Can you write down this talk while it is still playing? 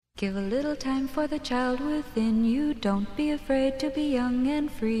Give a little time for the child within you. Don't be afraid to be young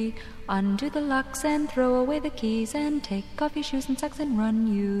and free. Undo the locks and throw away the keys and take off your shoes and socks and run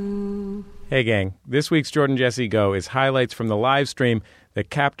you. Hey gang, this week's Jordan Jesse Go is highlights from the live stream that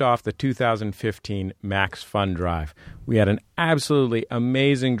capped off the 2015 Max Fun Drive. We had an absolutely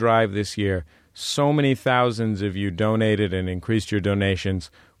amazing drive this year. So many thousands of you donated and increased your donations.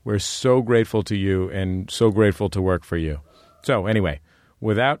 We're so grateful to you and so grateful to work for you. So anyway,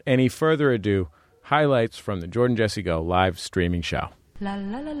 without any further ado, highlights from the Jordan Jesse Go live streaming show. La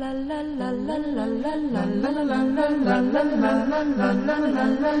la la la la la la la la.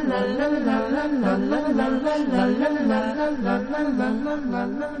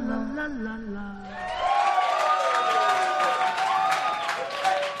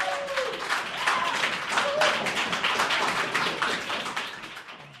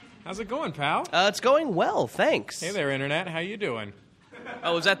 How's it going, pal? It's going well, thanks. Hey there, Internet. How you doing?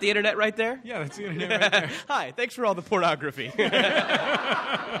 Oh, is that the Internet right there? Yeah, that's the Internet right there. Hi, thanks for all the pornography.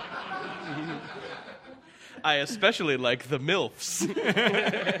 I especially like the MILFs.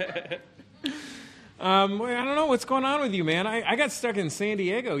 I don't know what's going on with you, man. I got stuck in San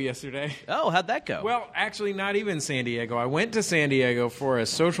Diego yesterday. Oh, how'd that go? Well, actually, not even San Diego. I went to San Diego for a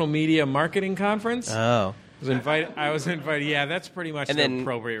social media marketing conference. Oh. I was invited. Yeah, that's pretty much the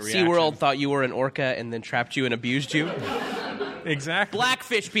appropriate reaction. SeaWorld thought you were an orca and then trapped you and abused you. Exactly.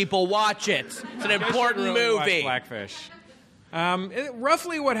 Blackfish, people, watch it. It's an important movie. Watch Blackfish.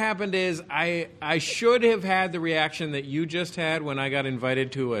 Roughly what happened is I should have had the reaction that you just had when I got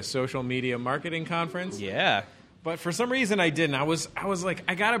invited to a social media marketing conference. Yeah. But for some reason I didn't. I was like,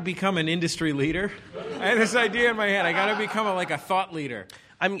 I got to become an industry leader. I had this idea in my head. I got to become a thought leader.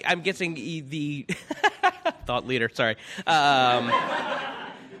 I'm guessing the thought leader. Sorry.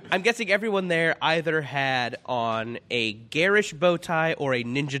 I'm guessing everyone there either had on a garish bow tie or a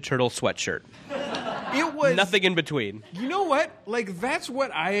Ninja Turtle sweatshirt. It was nothing in between. You know what? That's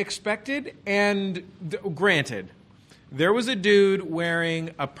what I expected. And granted, there was a dude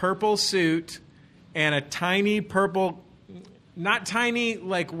wearing a purple suit and a tiny purple, not tiny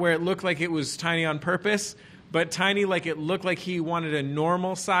where it looked like it was tiny on purpose, but tiny like it looked like he wanted a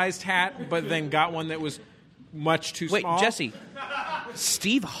normal-sized hat, but then got one that was much too small. Wait, Jesse,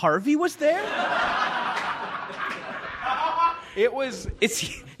 Steve Harvey was there? It was... Is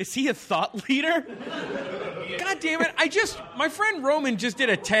he a thought leader? God damn it. My friend Roman just did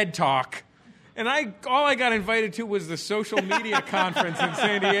a TED Talk, and all I got invited to was the social media conference in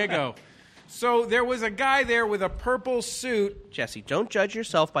San Diego. So there was a guy there with a purple suit. Jesse, don't judge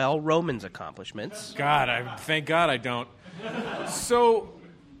yourself by all Roman's accomplishments. Thank God I don't. So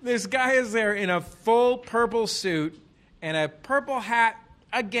this guy is there in a full purple suit and a purple hat,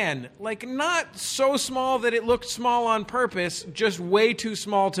 again, not so small that it looked small on purpose, just way too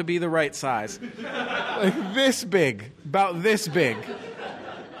small to be the right size. This big, about this big.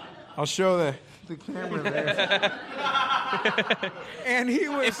 I'll show the camera there. And he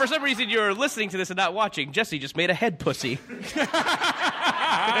was... If for some reason you're listening to this and not watching, Jesse just made a head pussy.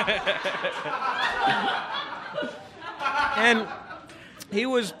 And he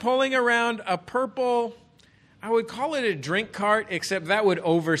was pulling around a purple, I would call it a drink cart, except that would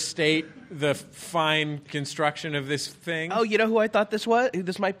overstate the fine construction of this thing. Oh, you know who I thought this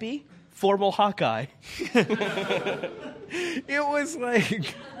might be? Formal Hawkeye. It was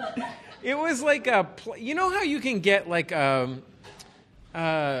like you know how you can get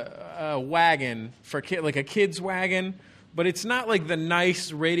a wagon for a kid's wagon, but it's not like the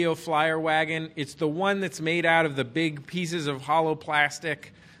nice radio flyer wagon. It's the one that's made out of the big pieces of hollow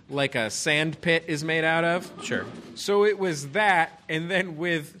plastic, like a sand pit is made out of. Sure. So it was that, and then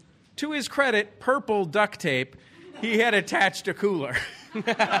with, to his credit, purple duct tape, he had attached a cooler.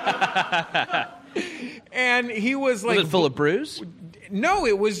 And he was Was it full of brews? No,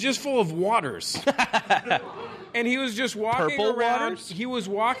 it was just full of waters. And he was just walking Purple around. waters? He was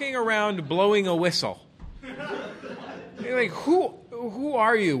walking around blowing a whistle. You're like, who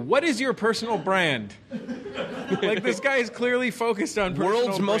are you? What is your personal brand? This guy is clearly focused on personal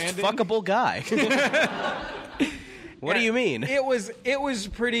World's most branding. fuckable guy. What do you mean? It was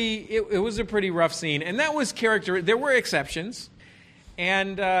a pretty rough scene, and that was character. There were exceptions.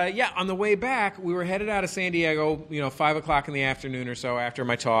 And, on the way back, we were headed out of San Diego, 5 o'clock in the afternoon or so after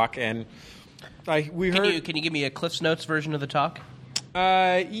my talk, and we heard... Can you give me a Cliff's Notes version of the talk?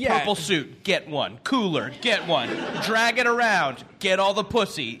 Yeah. Purple suit, get one. Cooler, get one. Drag it around, get all the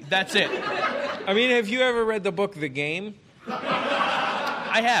pussy. That's it. I mean, have you ever read the book The Game?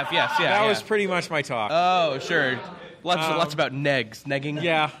 I have, yes, yeah. That was pretty much my talk. Oh, sure. Lots about negging.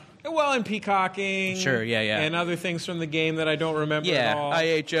 Yeah. Well, and peacocking. Sure, yeah. And other things from the game that I don't remember at all.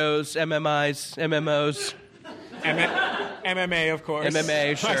 IHOs, MMIs, MMOs. MMA, of course.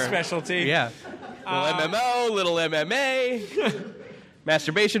 MMA, sure. My specialty. Yeah. Little MMO, little MMA.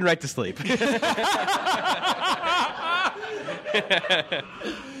 Masturbation, right to sleep.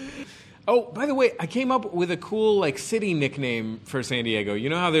 Oh, by the way, I came up with a cool like city nickname for San Diego. You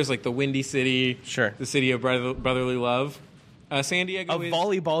know how there's like the Windy City, Sure, the city of brotherly love. San Diego is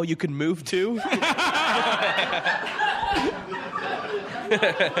volleyball you can move to.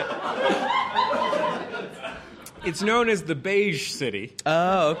 It's known as the Beige City.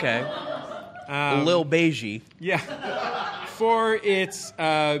 Oh, okay. Lil Beigey. Yeah, for its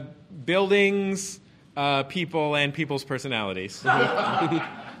buildings, people, and people's personalities.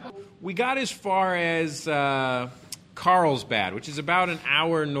 We got as far as Carlsbad, which is about an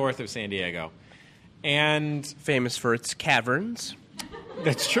hour north of San Diego. And Famous for its caverns.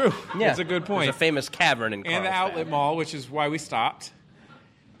 that's true. Yeah. That's a good point. There's a famous cavern in And the Carlsbad. outlet mall, which is why we stopped.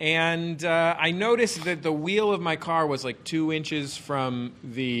 And I noticed that the wheel of my car was like 2 inches from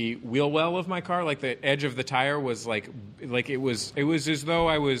the wheel well of my car. Like the edge of the tire was like it was as though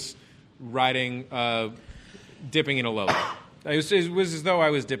I was riding, dipping in a Lolo. It was as though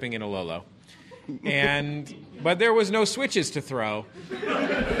I was dipping in a Lolo. But there was no switches to throw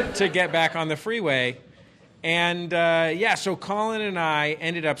to get back on the freeway. And, so Colin and I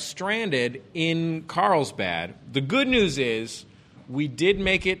ended up stranded in Carlsbad. The good news is we did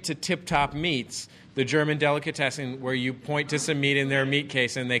make it to Tip Top Meats, the German delicatessen where you point to some meat in their meat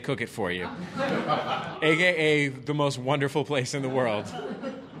case and they cook it for you. AKA the most wonderful place in the world.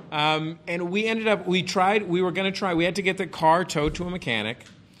 And we ended up, we had to get the car towed to a mechanic.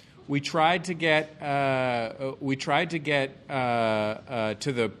 We tried to get to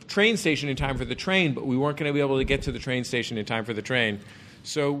the train station in time for the train, but we weren't going to be able to get to the train station in time for the train.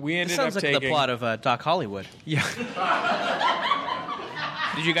 So we ended up taking... Sounds like the plot of Doc Hollywood. Yeah.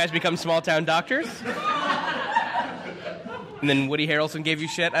 Did you guys become small-town doctors? And then Woody Harrelson gave you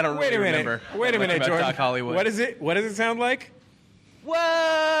shit? I don't really remember. Wait a minute, about Jordan. Doc Hollywood. What is it? What does it sound like? Whoa!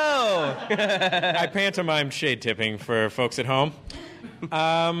 I pantomimed shade tipping for folks at home.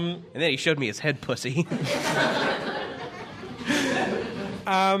 And then he showed me his head pussy.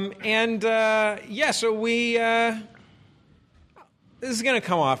 So we... this is going to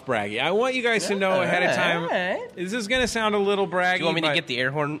come off braggy. I want you guys to know ahead of time. Right. This is going to sound a little braggy. Do you want me to get the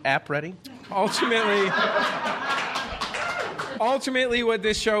air horn app ready? Ultimately, what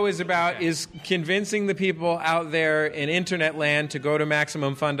this show is about is convincing the people out there in internet land to go to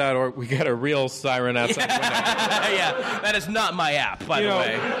MaximumFun.org. We got a real siren outside the window. Yeah, that is not my app, by the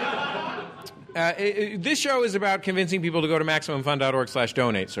way. This show is about convincing people to go to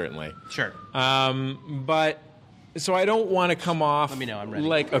MaximumFun.org/donate, certainly. Sure. So I don't want to come off... Let me know, I'm ready.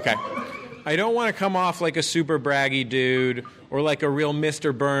 I don't want to come off like a super braggy dude or like a real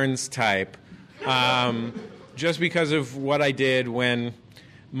Mr. Burns type. Just because of what I did when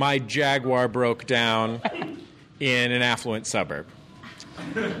my Jaguar broke down in an affluent suburb.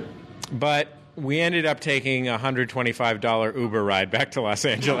 But we ended up taking a $125 Uber ride back to Los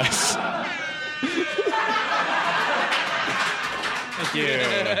Angeles. Thank you.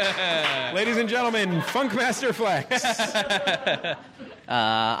 Ladies and gentlemen, Funkmaster Flex.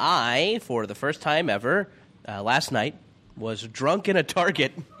 I, for the first time ever, last night, was drunk in a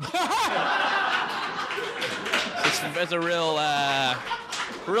Target. It's a real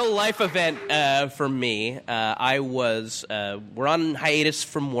life event for me. We're on hiatus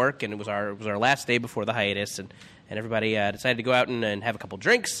from work, and it was our last day before the hiatus, and everybody decided to go out and have a couple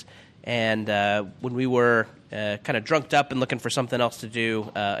drinks. And when we were kind of drunked up and looking for something else to do,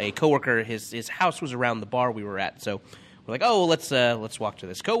 a coworker, his house was around the bar we were at, so we're like, oh, well, let's walk to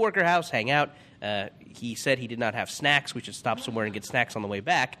this coworker house, hang out. He said he did not have snacks. We should stop somewhere and get snacks on the way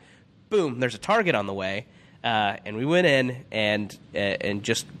back. Boom, there's a Target on the way. And we went in and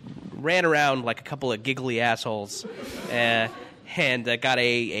just ran around like a couple of giggly assholes and got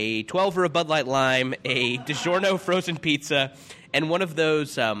a 12er of Bud Light Lime, a DiGiorno frozen pizza, and one of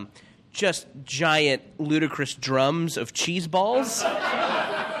those just giant, ludicrous drums of cheese balls.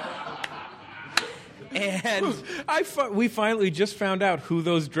 And we finally just found out who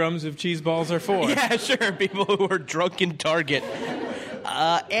those drums of cheese balls are for. Yeah, sure, people who are drunk in Target.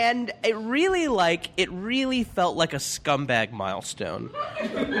 And it really felt like a scumbag milestone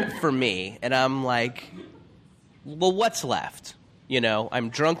for me. And I'm like, well, what's left? You know, I'm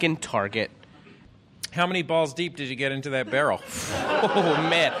drunk in Target. How many balls deep did you get into that barrel? Oh,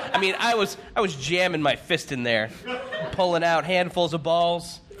 man. I mean, I was jamming my fist in there, pulling out handfuls of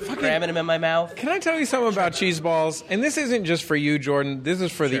balls. cramming them in my mouth. Can I tell you something about cheese balls? And this isn't just for you, Jordan. This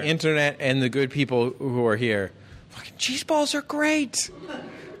is for the internet and the good people who are here. Fucking cheese balls are great.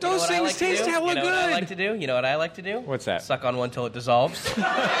 Those things taste hella good. You know what I like to do? You know what I like to do? What's that? Suck on one till it dissolves. Isn't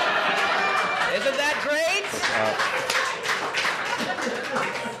that great?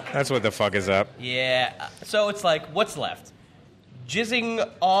 That's what the fuck is up. Yeah. So it's like, what's left? Jizzing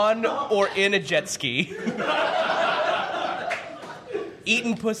on or in a jet ski.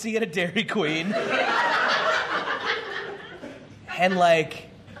 Eating pussy at a Dairy Queen. And like,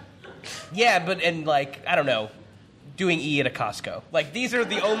 I don't know, doing E at a Costco. Like, these are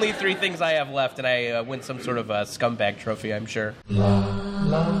the only 3 things I have left, and I win some sort of a scumbag trophy, I'm sure.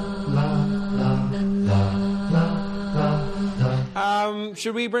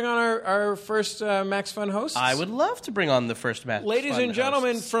 Should we bring on our first Max Fun host? I would love to bring on the first Max Ladies Fun and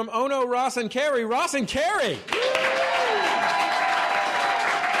gentlemen, hosts. from Ono, Ross and Carey, Ross and Carey.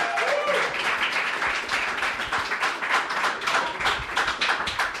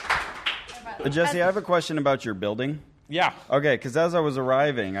 Jesse, I have a question about your building. Yeah. Okay, because as I was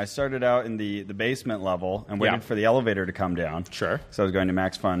arriving, I started out in the basement level and waited for the elevator to come down. Sure. So I was going to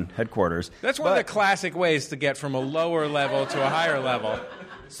Max Fun headquarters. That's one of the classic ways to get from a lower level to a higher level.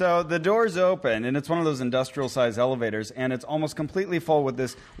 So the door's open, and it's one of those industrial-sized elevators, and it's almost completely full with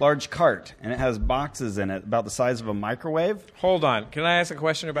this large cart, and it has boxes in it about the size of a microwave. Hold on. Can I ask a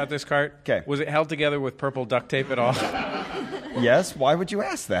question about this cart? Okay. Was it held together with purple duct tape at all? Yes? Why would you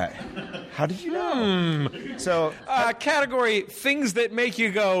ask that? How did you know? So, category, things that make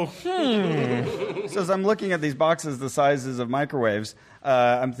you go, So as I'm looking at these boxes the sizes of microwaves,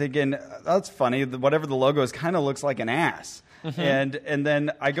 I'm thinking, that's funny. Whatever the logo is kind of looks like an ass. Mm-hmm. And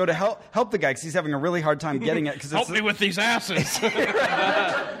then I go to help the guy because he's having a really hard time getting it. Help me with these asses.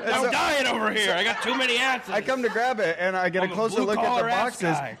 I'm dying over here. I got too many asses. I come to grab it, and I get a closer look at the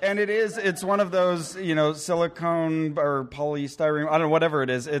boxes, and it's one of those, silicone or polystyrene, I don't know, whatever it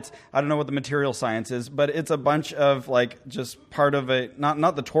is. I don't know what the material science is, but it's a bunch of, like, just part of a,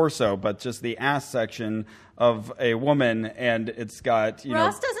 not the torso, but just the ass section of a woman, and it's got,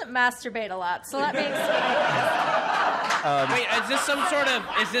 Ross doesn't masturbate a lot, so that makes sense. Wait, is this some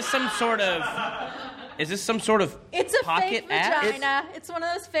sort of It's a pocket fake ass? vagina. It's one of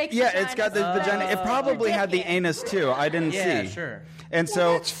those fake vaginas. Yeah, it's got the vagina. It probably had the anus, too. I didn't see. Yeah, sure. And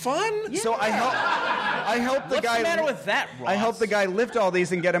so it's fun. So I helped the What's guy. the matter with that, Ross? I helped the guy lift all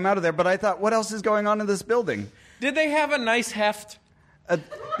these and get him out of there. But I thought, what else is going on in this building? Did they have a nice heft?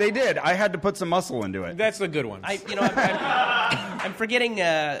 They did. I had to put some muscle into it. That's the good one. I'm forgetting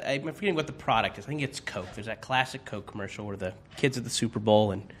what the product is. I think it's Coke. There's that classic Coke commercial where the kids at the Super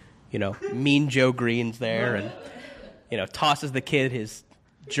Bowl and Mean Joe Green's there and tosses the kid his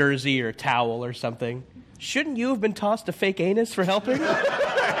jersey or towel or something. Shouldn't you have been tossed a fake anus for helping?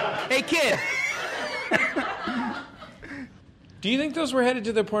 Hey, kid. Do you think those were headed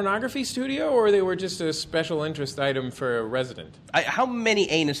to the pornography studio, or they were just a special interest item for a resident? How many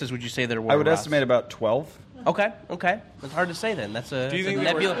anuses would you say there were? I would Ross? estimate about 12. Okay. That's hard to say then. It's a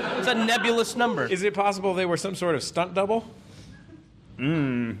nebulous number. Is it possible they were some sort of stunt double?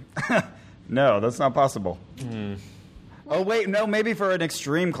 No, that's not possible. Oh, wait, no, maybe for an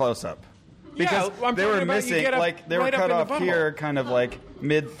extreme close-up. Because they were missing, they were cut off here, kind of like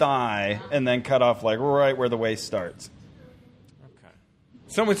mid-thigh, and then cut off like right where the waist starts.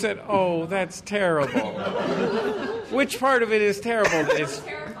 Someone said, "Oh, that's terrible." Which part of it is terrible? It's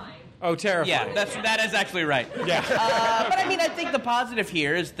terrifying. Oh, terrifying. Yeah, that is actually right. Yeah. But I mean, I think the positive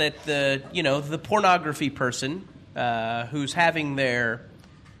here is that the pornography person who's having their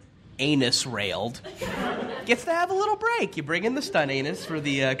anus railed gets to have a little break. You bring in the stun anus for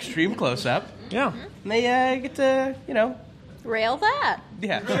the extreme close-up. Yeah. And they get to, Rail that.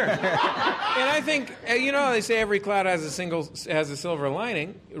 Yeah, sure. And I think, they say every cloud has a silver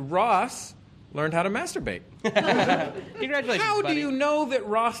lining. Ross learned how to masturbate. Congratulations, How buddy. do you know that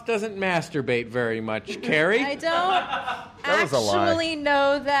Ross doesn't masturbate very much, Carrie? I don't was a lie. actually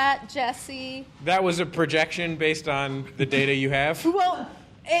know that, Jesse. That was a projection based on the data you have? Well,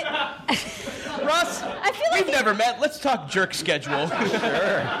 Ross, I feel like we've never met. Let's talk jerk schedule.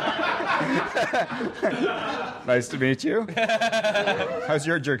 Nice to meet you. How's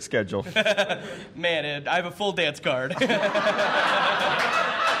your jerk schedule? Man, I have a full dance card. You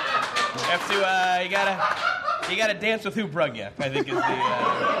gotta dance with who brung you, I think is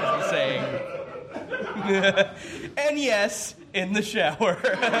the saying. And yes, in the shower,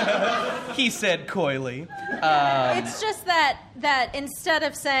 he said coyly. It's just that instead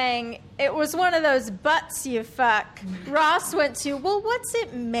of saying, it was one of those butts you fuck, Ross went to, well, what's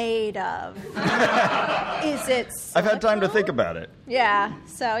it made of? Is it silicone? I've had time to think about it. Yeah,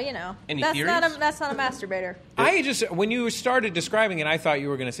 so, you know. Any that's theories? not a masturbator. When you started describing it, I thought you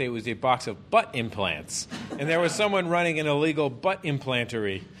were going to say it was a box of butt implants. And there was someone running an illegal butt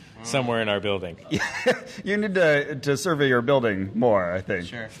implantery somewhere in our building. You need to survey your building more, I think.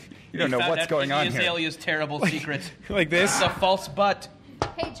 Sure. You don't know what's going on here. Azalea's terrible secret. Like this? It's a false butt.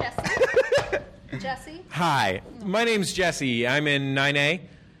 Hey, Jesse. Jesse? Hi, my name's Jesse. I'm in 9A.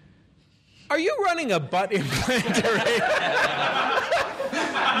 Are you running a butt implantery?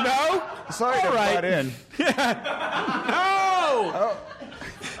 No? Sorry to butt in. No!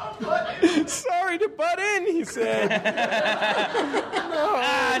 Sorry to butt in, he said.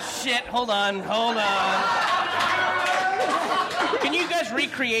 Shit. Hold on. Can you guys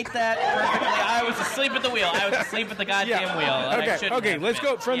recreate that perfectly? I was asleep at the wheel. I was asleep at the goddamn wheel. and I shouldn't Okay, have let's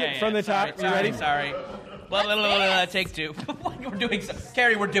been. go from the top. Sorry, You ready? Sorry. Blah, blah, blah, blah, blah, take two. We're doing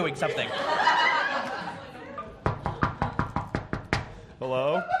Carrie, we're doing something.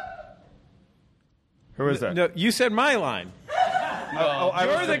 Hello? Who is that? No, you said my line. I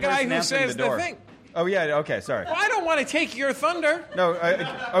You're was the guy person who answering says the door. thing. Oh, yeah, okay, sorry. Well, I don't want to take your thunder. No,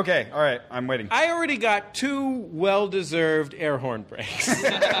 okay, all right, I'm waiting. I already got 2 well-deserved air horn breaks.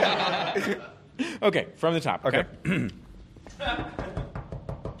 Okay, from the top. Okay.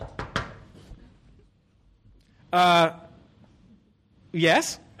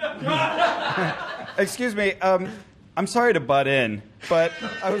 Yes? Excuse me, I'm sorry to butt in, but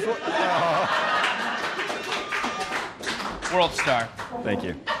I was... World star. Thank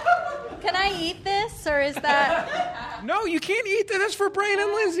you. Can I eat this, or is that... No, you can't eat that. That's for Brian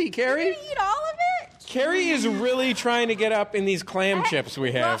and Lizzie, Carrie. Can I eat all of it? Carrie is really trying to get up in these clam chips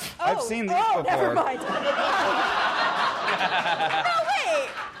we have. I've seen these Oh, before. never mind. No, wait.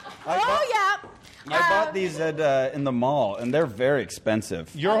 Yeah. I bought these at in the mall, and they're very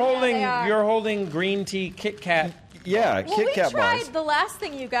expensive. You're they are. holding green tea Kit Kat. Yeah, Well, Kit we Kat tried bars. the last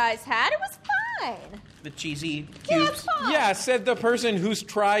thing you guys had. It was fine. The cheesy Yeah, cubes. it's fine. Yeah, said the person who's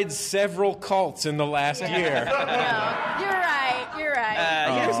tried several cults in the last year. No, you're right.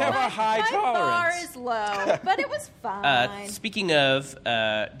 You just have a high My bar tolerance. is low, but it was fine. Speaking of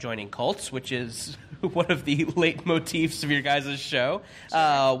joining cults, which is one of the leitmotifs of your guys' show,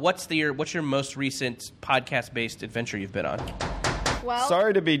 what's your most recent podcast-based adventure you've been on? Well,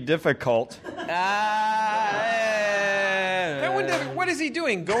 Sorry to be difficult. What is he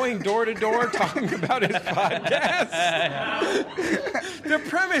doing? Going door to door talking about his podcast? The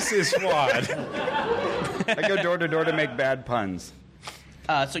premise is flawed. I go door to door to make bad puns.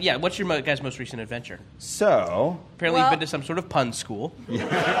 So yeah, what's your guys' most recent adventure? So, Apparently Well- you've been to some sort of pun school, which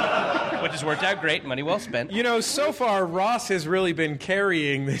has worked out great. Money well spent. You know, so far, Ross has really been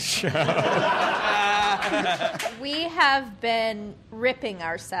carrying this show. we have been ripping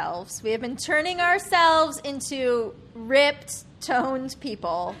ourselves. We have been turning ourselves into ripped, toned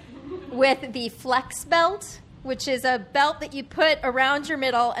people with the Flex Belt, which is a belt that you put around your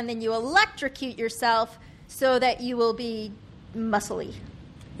middle and then you electrocute yourself so that you will be muscly.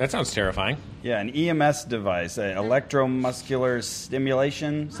 That sounds terrifying. yeah, an EMS device, electromuscular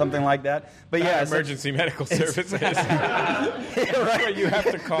stimulation, something like that. But yeah, Emergency medical services. Right. You have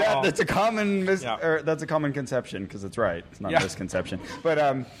to call. that's a common Yeah. that's a common conception because it's right. It's not Yeah. a misconception. But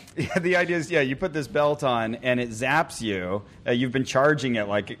yeah, the idea is, you put this belt on and it zaps you. You've been charging it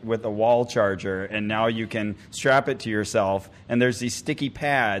like with a wall charger, and now you can strap it to yourself. And there's these sticky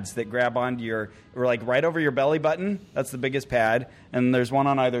pads that grab onto like right over your belly button. That's the biggest pad, and there's one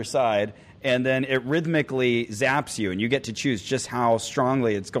on either side. And then it rhythmically zaps you, and you get to choose just how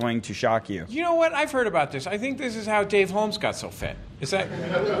strongly it's going to shock you. You know what? I've heard about this. I think this is how Dave Holmes got so fit. That's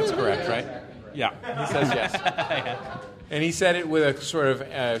correct, right? Yeah, he says yes. And he said it with a sort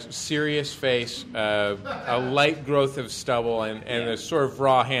of serious face, a light growth of stubble, and a sort of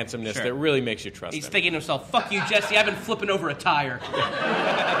raw handsomeness that really makes you trust He's him. thinking to himself, "Fuck you, Jesse. I've been flipping over a tire."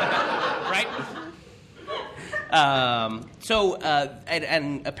 Right? And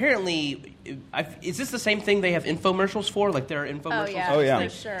apparently, is this the same thing they have infomercials for? Like there are infomercials? Oh, yeah. Oh, yeah. For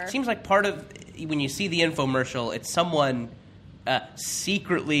sure. Seems like part of, when you see the infomercial, it's someone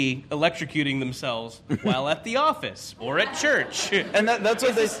secretly electrocuting themselves while at the office or at church. And that's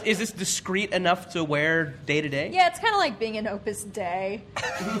what Is this discreet enough to wear day to day? Yeah, it's kind of like being an Opus Dei.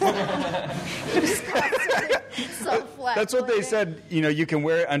 Just constantly self-flagellating. That's what they said. You can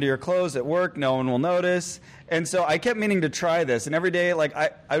wear it under your clothes at work. No one will notice. And so I kept meaning to try this, and every day, like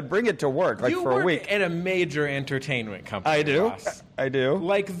I would bring it to work, like you for a work week. at a major entertainment company. I do. Ross. I do.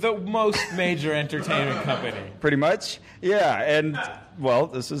 Like the most major entertainment company. Pretty much, yeah. And well,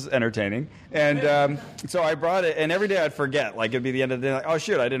 this is entertaining, and so I brought it, and every day I'd forget. Like it'd be the end of the day, like, oh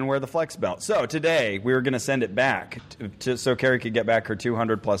shoot, I didn't wear the flex belt. So today we were going to send it back so Carrie could get back her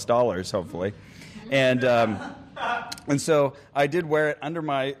 $200+, hopefully, and so I did wear it under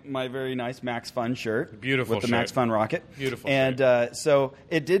my very nice Max Fun shirt. Beautiful with the shirt. Max Fun rocket. Beautiful And so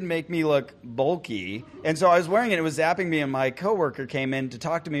it did make me look bulky. And so I was wearing it. It was zapping me, and my coworker came in to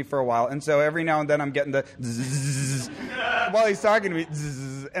talk to me for a while. And so every now and then I'm getting the zzz while he's talking to me.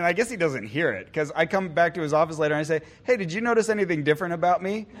 Zzz, and I guess he doesn't hear it because I come back to his office later and I say, hey, did you notice anything different about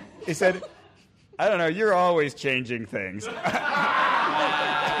me? He said, I don't know. You're always changing things.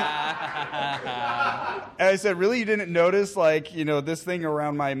 And I said, really? You didn't notice, like, this thing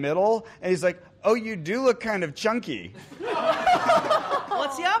around my middle? And he's like, oh, you do look kind of chunky. Well,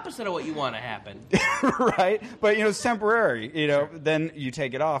 it's the opposite of what you want to happen. Right? But, it's temporary. Then you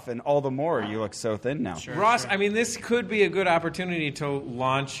take it off, and all the more you look so thin now. Sure. Ross, I mean, this could be a good opportunity to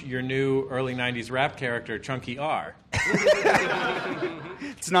launch your new early 90s rap character, Chunky R.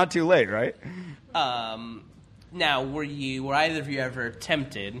 It's not too late, right? Now, were either of you ever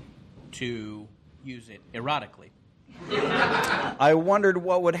tempted to use it erotically? I wondered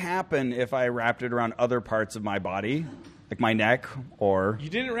what would happen if I wrapped it around other parts of my body, like my neck, or...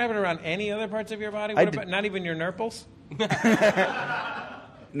 You didn't wrap it around any other parts of your body? I What about, not even your nurples?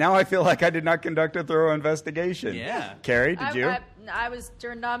 Now I feel like I did not conduct a thorough investigation. Yeah. Carrie, did you? I was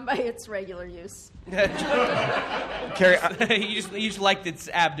turned on by its regular use. Carrie, you just liked its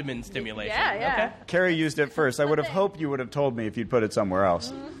abdomen stimulation. Yeah. Okay. Carrie used it first. I would have hoped you would have told me if you'd put it somewhere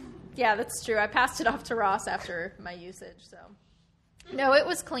else. Yeah, that's true. I passed it off to Ross after my usage, so. No, it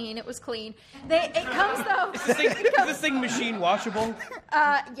was clean. It was clean. It comes, though. Is this thing machine washable?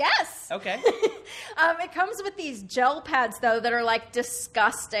 Yes. Okay. It comes with these gel pads, though, that are, like,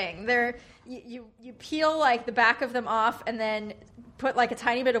 disgusting. You peel, like, the back of them off and then put, like, a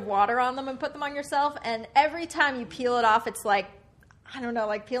tiny bit of water on them and put them on yourself. And every time you peel it off, it's like, I don't know,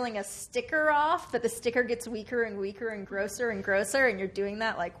 like peeling a sticker off, but the sticker gets weaker and weaker and grosser, and you're doing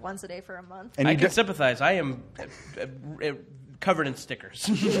that, like, once a day for a month. And I you can sympathize. I am covered in stickers.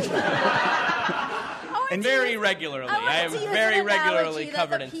 And very regularly. I am very regularly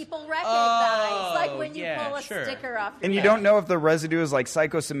covered in stickers. People recognize, like when you yeah, pull a sure. sticker off. And you don't know if the residue is like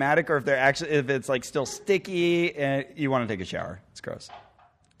psychosomatic or if it's like still sticky and you want to take a shower. It's gross.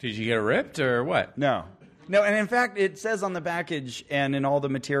 Did you get it ripped or what? No, and in fact, it says on the package and in all the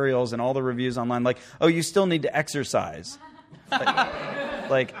materials and all the reviews online, like, oh, you still need to exercise.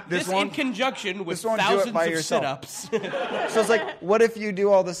 Like this in conjunction with this won't do it thousands by of yourself. sit-ups. So it's like, what if you do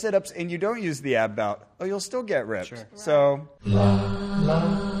all the sit-ups and you don't use the ab belt? Oh, you'll still get ripped. Sure. So.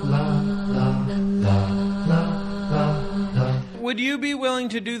 Would you be willing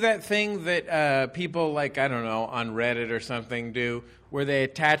to do that thing that people, like, I don't know, on Reddit or something do, where they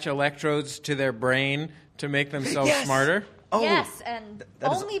attach electrodes to their brain to make themselves Yes! smarter? Oh, Yes, and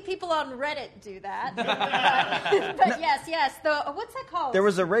that is- only people on Reddit do that. But yes. What's that called? There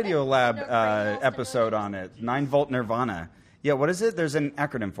was a Radio Lab Endocrinal episode on it, 9-volt Nirvana. Yeah, what is it? There's an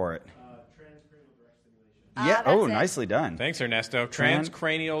acronym for it. Yeah. that's Oh, it. nicely done. Thanks, Ernesto.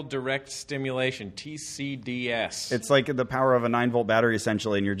 Transcranial direct stimulation, TCDS. It's like the power of a 9-volt battery,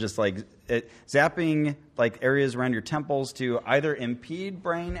 essentially, and you're just like zapping like areas around your temples to either impede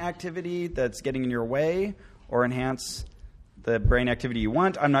brain activity that's getting in your way or enhance the brain activity you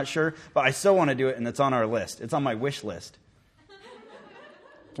want. I'm not sure, but I still want to do it, and it's on our list. It's on my wish list.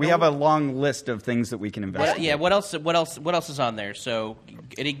 We have a long list of things that we can investigate. What else is on there? So,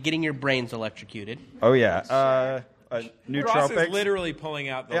 getting your brains electrocuted. Oh yeah. Ross Nootropics. is literally pulling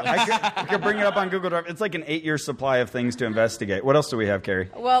out the Yeah, list. I could bring it up on Google Drive. It's like an 8-year supply of things to investigate. What else do we have, Carrie?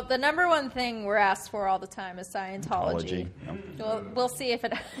 Well, the number one thing we're asked for all the time is Scientology. Yep. We'll see if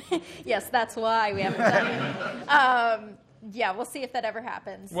it... Yes, that's why we haven't done it. Yeah, we'll see if that ever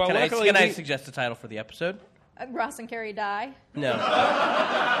happens. Well, Can luckily I suggest a title for the episode? Ross and Carrie die. No.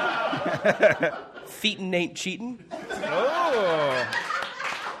 Feetin' ain't cheating. Oh,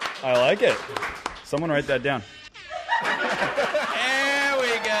 I like it. Someone write that down. There we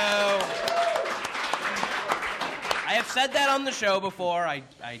go. I have said that on the show before. I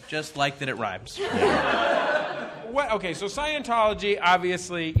just like that it rhymes. Okay, so Scientology,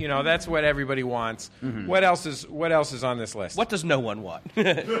 obviously, that's what everybody wants. Mm-hmm. What else is on this list? What does no one want?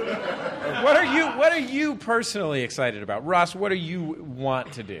 What are you personally excited about? Ross, what do you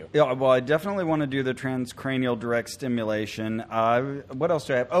want to do? Yeah, well, I definitely want to do the transcranial direct stimulation. What else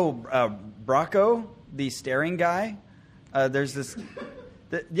do I have? Oh, the staring guy. There's this.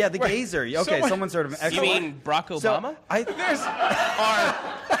 The gazer. Okay, someone's sort of. You mean Barack Obama? There's our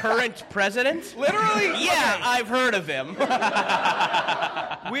current president? Literally? Yeah, okay. I've heard of him.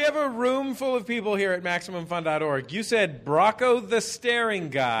 We have a room full of people here at MaximumFun.org. You said Bracco the staring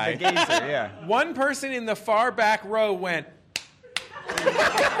guy. The gazer, yeah. One person in the far back row went...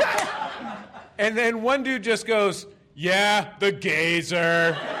 and then one dude just goes, yeah, the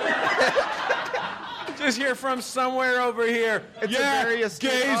gazer. Just hear from somewhere over here. It's a very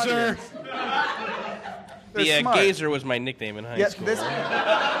astute gazer. The gazer was my nickname in high school.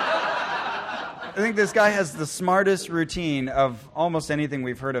 I think this guy has the smartest routine of almost anything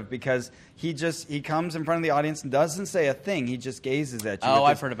we've heard of because he comes in front of the audience and doesn't say a thing. He just gazes at you. Oh,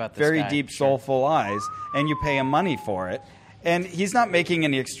 I've heard about this very guy. deep, soulful eyes, and you pay him money for it. And he's not making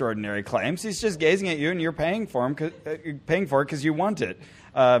any extraordinary claims. He's just gazing at you, and you're paying for it because you want it.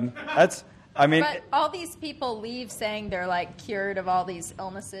 But all these people leave saying they're like cured of all these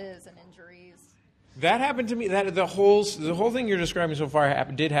illnesses and injuries. That happened to me. The whole thing you're describing so far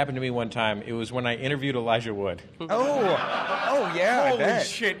did happen to me one time. It was when I interviewed Elijah Wood. Oh yeah! Holy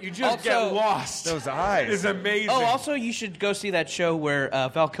shit! You just get lost. Those eyes is amazing. Oh, also you should go see that show where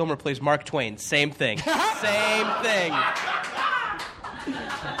Val Kilmer plays Mark Twain. Same thing. Same thing.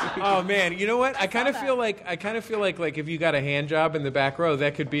 Oh man, you know what? I kind of feel like if you got a hand job in the back row,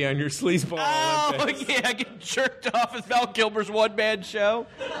 that could be on your sleazeball. Oh Olympics. yeah, I get jerked off at Val Kilmer's one-man show.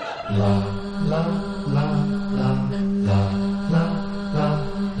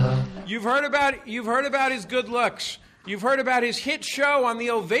 You've heard about his good looks. You've heard about his hit show on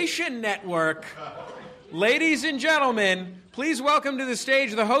the Ovation Network. Ladies and gentlemen, please welcome to the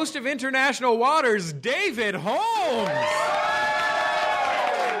stage the host of International Waters, David Holmes.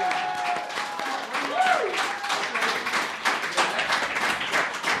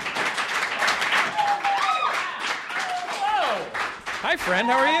 Hi, friend.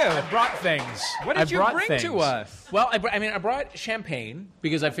 How are you? I brought things. What did you bring to us? Well, I brought champagne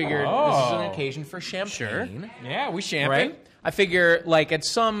because I figured this is an occasion for champagne. Sure. Yeah, we champagne. Right? I figure, like, at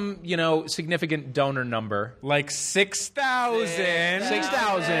some, significant donor number. Like 6,000.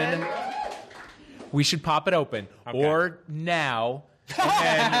 6,000. We should pop it open. Okay. Or now.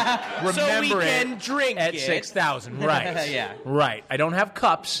 And remember so we can it drink at it. 6,000. Right. Yeah. Right. I don't have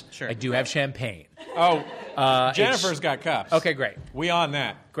cups. Sure. I do have champaign. Oh, Jennifer's got cups. Okay, great. We on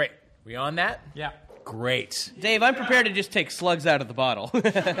that. Great. We on that? Yeah. Great. Dave, I'm prepared to just take slugs out of the bottle.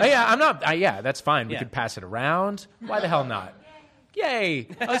 I'm not. That's fine. We could pass it around. Why the hell not? Yay!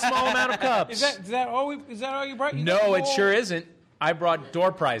 A small amount of cups. Is that all you brought? No, it sure isn't. I brought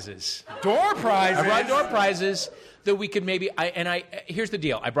door prizes. Door prizes? I brought door prizes that we could maybe... Here's the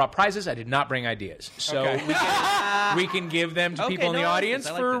deal. I brought prizes. I did not bring ideas. So we can give them to people in the audience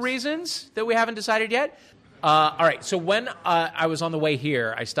for reasons that we haven't decided yet. All right, so when I was on the way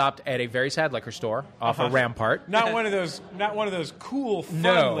here, I stopped at a very sad liquor store off of Rampart. Not one of those cool,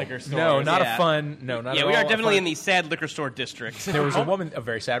 fun liquor stores. No, not a fun. No, not. Yeah, we are definitely in the sad liquor store district. There was a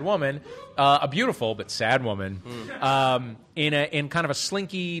very sad woman, a beautiful but sad woman, in kind of a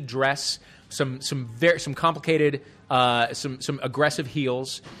slinky dress, some complicated, some aggressive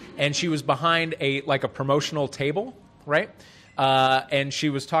heels, and she was behind a promotional table, right? And she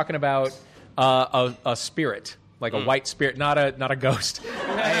was talking about. A spirit, like a white spirit, not a ghost.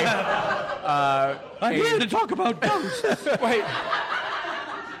 I'm here to talk about ghosts. Wait,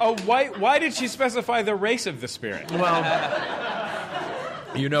 why did she specify the race of the spirit? Well,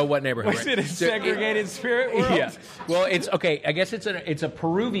 you know what neighborhood? Was it a segregated spirit world? Yeah. Well, it's okay. I guess it's a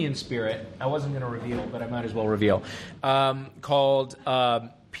Peruvian spirit. I wasn't going to reveal, but I might as well reveal. Called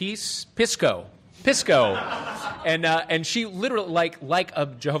Pisco. And she literally, like a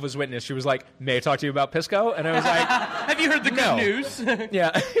Jehovah's Witness, she was like, "May I talk to you about Pisco?" And I was like, "Have you heard the good news?"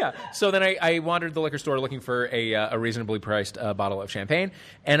 Yeah. So then I wandered the liquor store looking for a reasonably priced bottle of champagne,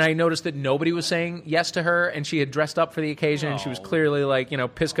 and I noticed that nobody was saying yes to her, and she had dressed up for the occasion, and she was clearly like,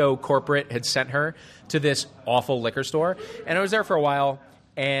 Pisco corporate had sent her to this awful liquor store, and I was there for a while,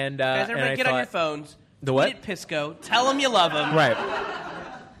 and guys, everybody and get on your phones. The what? Get Pisco. Tell them you love them. Right.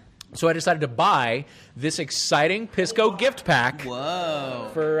 So I decided to buy this exciting Pisco gift pack. Whoa!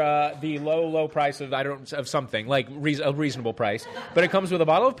 For the low price of something like a reasonable price, but it comes with a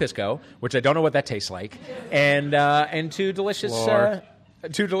bottle of Pisco, which I don't know what that tastes like, and two delicious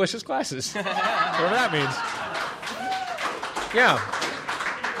glasses, whatever that means. Yeah.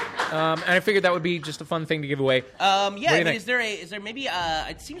 And I figured that would be just a fun thing to give away. Is there maybe?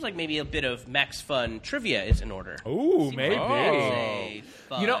 It seems like maybe a bit of Max Fun trivia is in order. Ooh, maybe.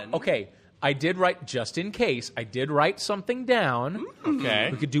 Fun. Okay. I did write, just in case, I did write something down. Okay.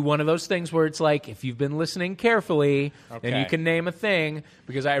 We could do one of those things where it's like, if you've been listening carefully, then you can name a thing,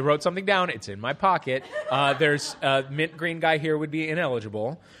 because I wrote something down. It's in my pocket. There's mint green guy here would be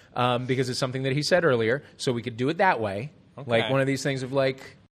ineligible because it's something that he said earlier, so we could do it that way. Okay. Like one of these things of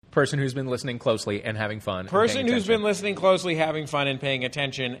like, person who's been listening closely and having fun. Person who's been listening closely, having fun, and paying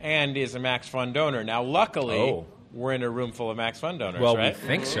attention, and is a Max Fun donor. Now, luckily, we're in a room full of Max Fun donors, well, right? we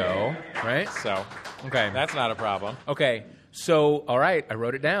think so, right? So, okay. That's not a problem. Okay, so, all right, I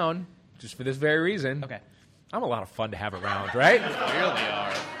wrote it down just for this very reason. Okay. I'm a lot of fun to have around, right? Really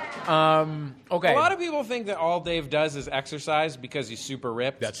are. Okay. A lot of people think that all Dave does is exercise because he's super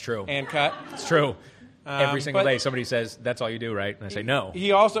ripped. That's true. And cut. It's true. Every single but- day somebody says, that's all you do, right? And I say, no.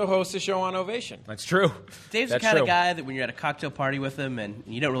 He also hosts a show on Ovation. That's true. Dave's That's the kind true. of guy that when you're at a cocktail party with him and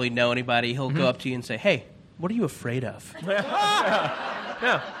you don't really know anybody, he'll go up to you and say, hey, what are you afraid of?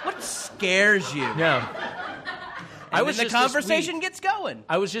 Yeah. What scares you? Yeah. And was then the just this conversation week- gets going.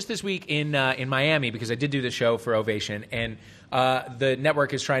 I was just this week in Miami because I did do the show for Ovation, and the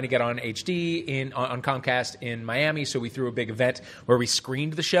network is trying to get on HD on Comcast in Miami, so we threw a big event where we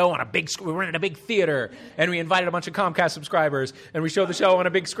screened the show on a big we rented a big theater, and we invited a bunch of Comcast subscribers, and we showed the show on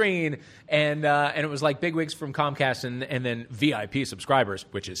a big screen, and it was like bigwigs from Comcast and then VIP subscribers,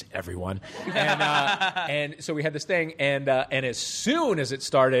 which is everyone, and so we had this thing, and as soon as it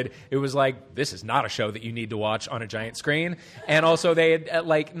started, it was like, this is not a show that you need to watch on a giant screen, and also they had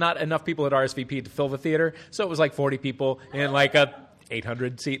like not enough people at RSVP to fill the theater, so it was like 40 people in like a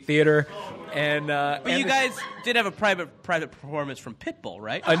 800-seat theater, and But you guys did have a private performance from Pitbull,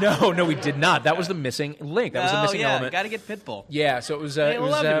 right? no, we did not. That was the missing link. That was the missing element. Got to get Pitbull. Yeah, so it was They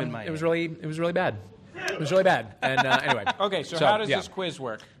love him in Miami. it was really bad. It was really bad. And anyway. Okay, so how does yeah. this quiz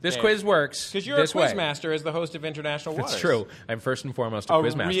work? This Dave? quiz works Because you're this a quiz way. master as the host of International Waters. It's true. I'm first and foremost a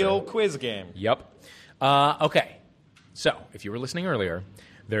quiz master. real quiz game. Yep. Okay. So, if you were listening earlier,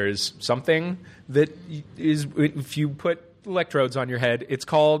 there's something that is, if you put electrodes on your head, it's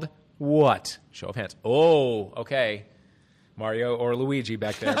called what? Show of hands. Oh, okay. Mario or Luigi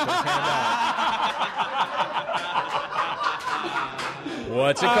back there. Put his hand out.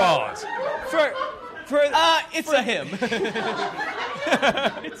 What's it called? It's a him.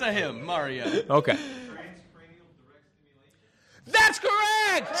 It's a him, Mario. Okay. That's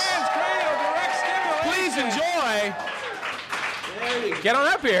correct! Transcranial direct stimulation. Please enjoy. Get on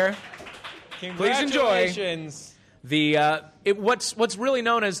up here. Please enjoy. Congratulations. What's really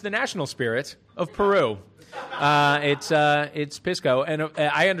known as the national spirit of Peru. It's pisco, and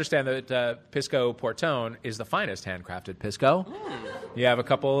I understand that pisco Portone is the finest handcrafted pisco. You have a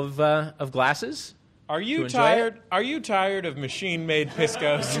couple of glasses. Are you To enjoy tired? Are you tired of machine-made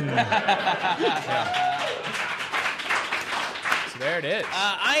piscos? So there it is.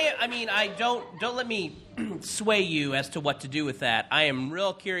 I mean, don't let me sway you as to what to do with that. I am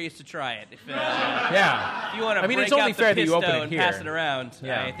real curious to try it. If Yeah. you want to I mean, break it's only out fair the that you open pisto it and here. pass it around,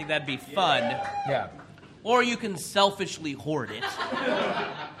 Yeah. I think that'd be fun. Yeah. Or you can selfishly hoard it.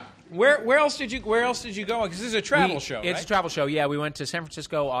 Where else did you go? Because this is a travel show, It's right? a travel show. Yeah, we went to San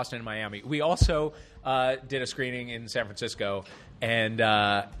Francisco, Austin, and Miami. We also did a screening in San Francisco, and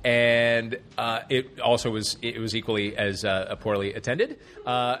it also was equally as poorly attended.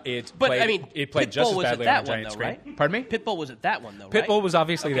 It But played, I mean, it played Pitbull just as was at badly that on a one, giant though, screen. right? Pardon me? Pitbull was at that one, though, right? Pitbull was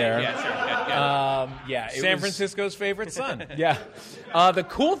obviously there. Yeah, sure. Good. Yeah, it San was- Francisco's favorite son. Yeah. The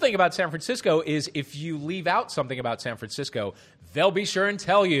cool thing about San Francisco is if you leave out something about San Francisco, they'll be sure and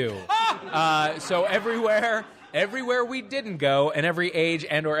tell you. So everywhere we didn't go, and every age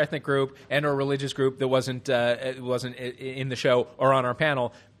and or ethnic group and or religious group that wasn't in the show or on our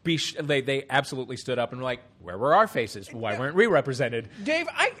panel, they absolutely stood up and were like, where were our faces? Why weren't we represented? Dave,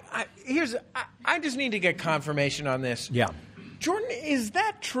 I just need to get confirmation on this. Yeah. Jordan, is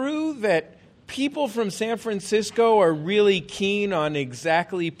that true that people from San Francisco are really keen on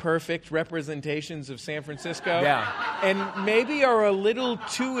exactly perfect representations of San Francisco? Yeah. And maybe are a little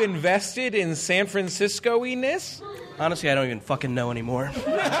too invested in San Francisco-iness? Honestly, I don't even fucking know anymore.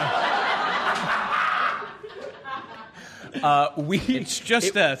 It's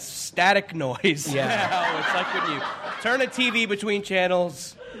just a static noise. Yeah. Now. It's like when you turn a TV between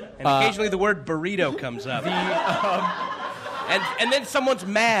channels, and occasionally the word burrito comes up. And then someone's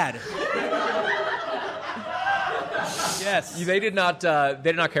mad. Yes. They did not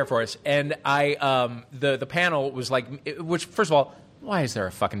care for us, and the panel was like, which first of all, why is there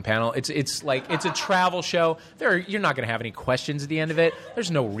a fucking panel? It's like it's a travel show. You're not going to have any questions at the end of it.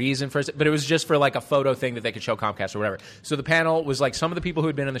 There's no reason for it, but it was just for like a photo thing that they could show Comcast or whatever. So the panel was like some of the people who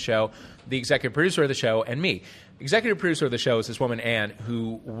had been in the show, the executive producer of the show, and me. Executive producer of the show is this woman Anne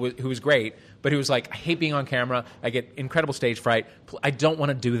who was great, but who was like, I hate being on camera. I get incredible stage fright. I don't want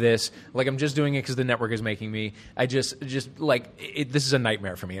to do this. Like I'm just doing it because the network is making me. I just like this is a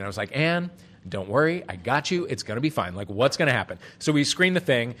nightmare for me. And I was like, Anne, don't worry, I got you. It's gonna be fine. Like, what's gonna happen? So we screen the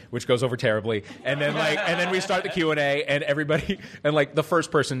thing, which goes over terribly, and then we start the Q&A, and everybody, and like the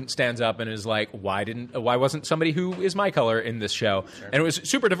first person stands up and is like, why wasn't somebody who is my color in this show? Sure. And it was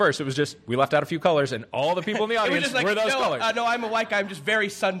super diverse. It was just we left out a few colors, and all the people in the audience were those colors. No, I'm a white guy. I'm just very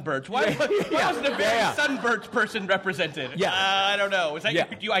sunburnt. Why wasn't a very sunburnt person represented? Yeah, I don't know. Is that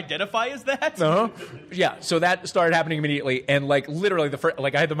do you identify as that? Uh-huh. Yeah. So that started happening immediately, and like literally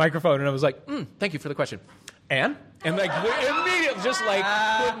I had the microphone, and I was like. Thank you for the question. And like immediately, just like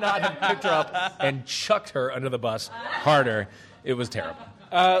could not have picked her up and chucked her under the bus harder. It was terrible.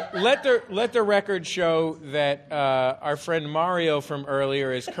 Let the record show that our friend Mario from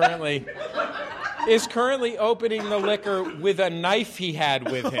earlier is currently opening the liquor with a knife he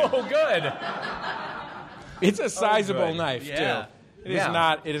had with him. Oh, good. It's a sizable knife too. It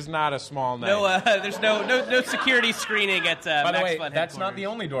is not a small knife. No, there's no security screening at By the Max way, Fun that's headquarters. not the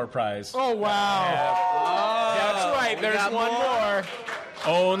only door prize. Oh wow! That's right. There's one more.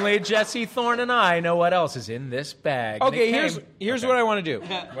 Only Jesse Thorne and I know what else is in this bag. Okay, here's what I want to do.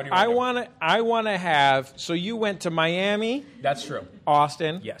 What do you I want want to have. So you went to Miami, That's true.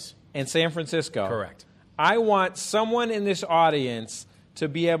 Austin, Yes. and San Francisco. Correct. I want someone in this audience to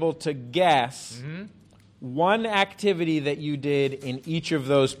be able to guess one activity that you did in each of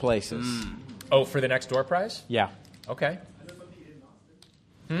those places. Oh, for the next door prize? Yeah. Okay.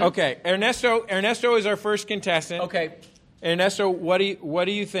 Okay. Ernesto is our first contestant. Okay. Ernesto, what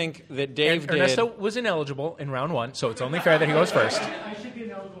do you think that Dave did? Ernesto was ineligible in round one, so it's only fair that he goes first. I should be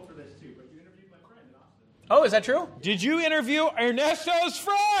ineligible for this too, but you interviewed my friend in Austin. Oh, is that true? Did you interview Ernesto's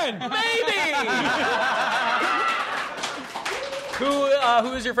friend? Maybe.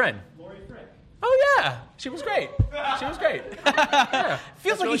 Who is your friend? Lori Frick. Oh yeah, she was great. Yeah.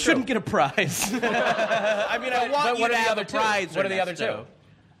 Feels like really you shouldn't true. get a prize. I mean, I want you to have a prize. What are the other two? Ernesto.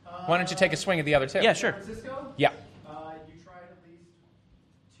 Why don't you take a swing at the other two? Yeah, sure. Francisco, Yeah. you tried at least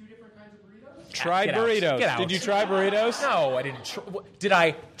 2 different kinds of burritos? Tried Get out. burritos. Get out. Did you try burritos? No, I didn't. Did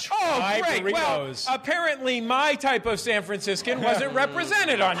I try Oh, great. burritos? Well, apparently my type of San Franciscan wasn't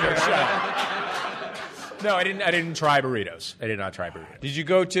represented on your show. No, I didn't. I didn't try burritos. I did not try burritos. Did you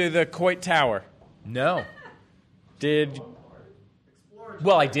go to the Coit Tower? No. Did...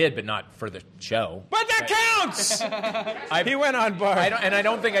 Well, I did, but not for the show. But that counts! He went on bar. I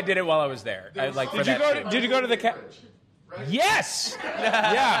don't think I did it while I was there. Did you go to the... Yes.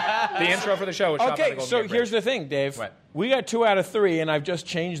 Yeah. The intro for the show. Was shot by the Okay, Golden so Gate here's Bridge. the thing, Dave. What? We got 2 out of 3, and I've just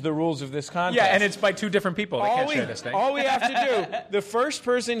changed the rules of this contest. Yeah, and it's by 2 different people. They can't share this thing. All we have to do, the first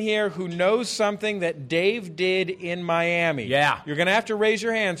person here who knows something that Dave did in Miami. Yeah. You're going to have to raise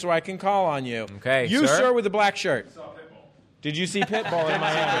your hand so I can call on you. Okay, You, sir. sir, with the black shirt. Did you see Pitbull in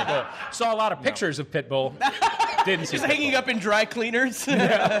Miami? Saw a lot of pictures of Pitbull. Didn't see Just Pitbull. hanging up in dry cleaners. You,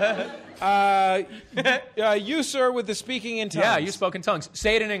 sir, with the speaking in tongues. Yeah, you spoke in tongues.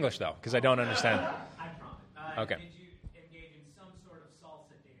 Say it in English, though, because I don't understand. I promise. Okay. Did you engage in some sort of salsa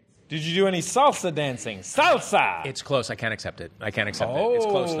dancing? Did you do any salsa dancing? Salsa! It's close. I can't accept it. I can't accept it. It's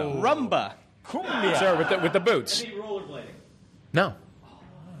close, though. Rumba. Cumbia. Sir, with the boots. Any rollerblading? No.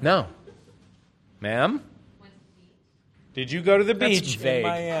 No. Ma'am? Did you go to the That's beach vague. in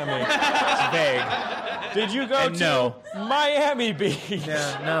Miami? It's vague. Did you go And to no. Miami Beach?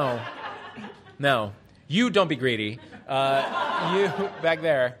 No. No. You don't be greedy. You back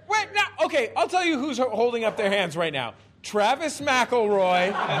there. Wait, no, okay, I'll tell you who's holding up their hands right now. Travis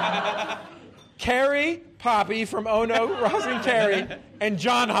McElroy, Carrie Poppy from Oh No, Ross and Carrie, and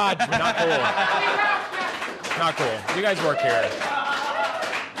John Hodgman. Not cool. Not cool. You guys work here.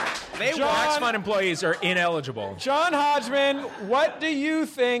 Wax Fun employees are ineligible. John Hodgman, what do you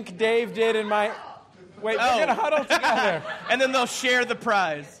think Dave did in my... Wait, we're going to huddle together. And then they'll share the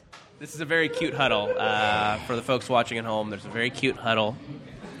prize. This is a very cute huddle. For the folks watching at home, there's a very cute huddle.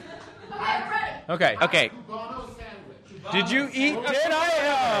 Okay. Okay. Did you eat... Did I?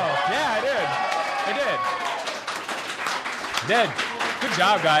 Yeah, I did. Good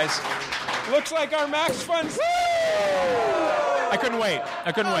job, guys. Looks like our Max Fun... I couldn't wait.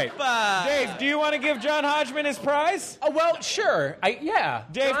 Dave, do you want to give John Hodgman his prize? Oh, well, sure. Yeah.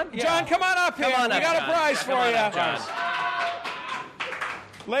 Dave, John, come on up here. Come on we up, got John. a prize Come for on you. up, John.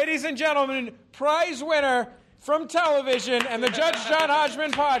 Ladies and gentlemen, prize winner, from television and the Judge John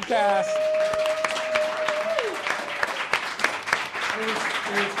Hodgman podcast.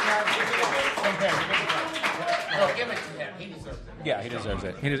 Give it to him. He deserves it. Yeah, he deserves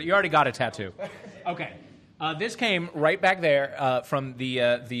it. You already got a tattoo. Okay. This came right back there from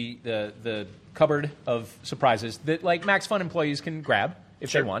the cupboard of surprises that like Max Fun employees can grab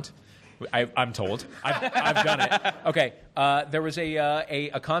if they want. I'm told. I've done it. Okay. There was a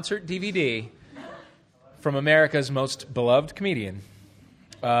concert DVD from America's most beloved comedian.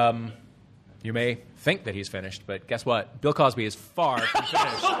 You may think that he's finished, but guess what? Bill Cosby is far from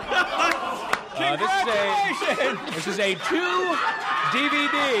finished. This is a 2-DVD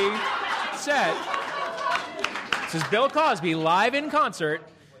set. This is Bill Cosby live in concert.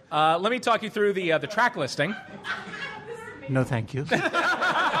 Let me talk you through the track listing. No, thank you.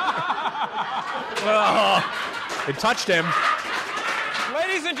 It touched him.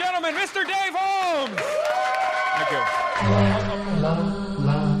 Ladies and gentlemen, Mr. Dave Holmes. Thank you.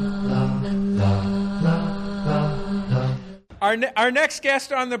 Our next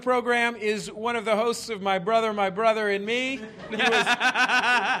guest on the program is one of the hosts of My Brother, and Me. He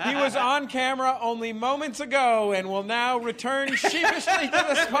was on camera only moments ago and will now return sheepishly to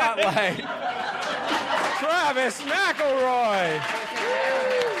the spotlight. Travis McElroy.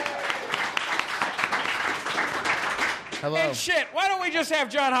 Hello. And shit, why don't we just have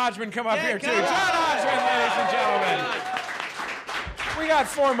John Hodgman come up here, too? John Hodgman, ladies and gentlemen. We got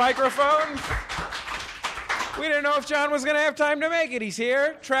 4 microphones. We didn't know if John was going to have time to make it. He's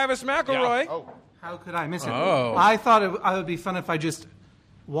here. Travis McElroy. Oh. How could I miss it? Oh. I thought it would be fun if I just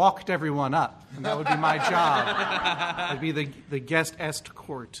walked everyone up, and that would be my job. I'd be the guest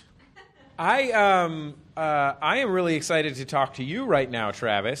escort. I am really excited to talk to you right now,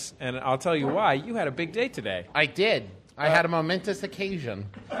 Travis, and I'll tell you why. You had a big day today. I did. I had a momentous occasion.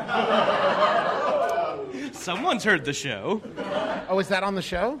 Someone's heard the show. Oh, is that on the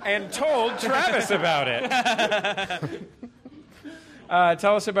show? And told Travis about it.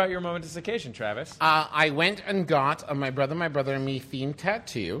 Tell us about your momentous occasion, Travis. I went and got a My Brother, and Me themed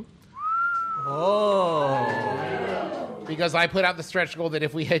tattoo. Oh. Because I put out the stretch goal that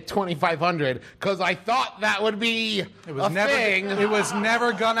if we hit 2,500, because I thought that would be thing. It was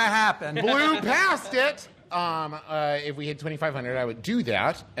never going to happen. Blew past it. If we hit 2,500, I would do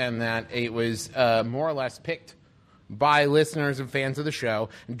that, and that it was more or less picked by listeners and fans of the show,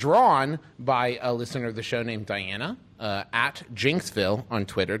 drawn by a listener of the show named Diana at Jinxville on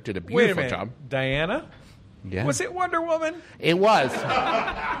Twitter. Did a beautiful Wait a minute. job. Diana? Yeah. Was it Wonder Woman? It was.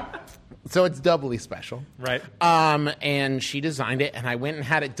 So it's doubly special. Right. And she designed it, and I went and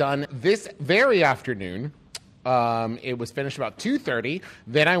had it done this very afternoon. It was finished about 2:30.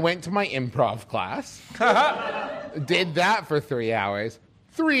 Then I went to my improv class. Did that for 3 hours.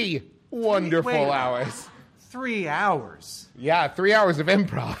 3 wonderful hours. 3 hours. Yeah, 3 hours of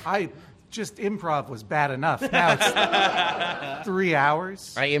improv. Improv was bad enough. Now it's 3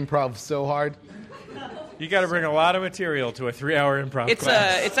 hours. I improv so hard. You got to bring a lot of material to a 3-hour improv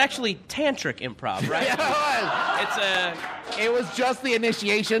class. It's actually tantric improv, right? Yeah, it was just the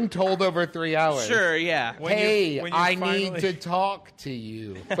initiation told over 3 hours. Sure, yeah. Hey, when you I finally need to talk to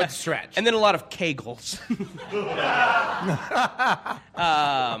you. But stretch. And then a lot of kegels.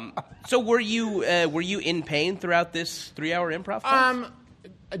 So were you in pain throughout this 3-hour improv class?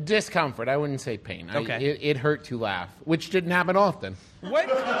 Discomfort. I wouldn't say pain. Okay. It hurt to laugh, which didn't happen often.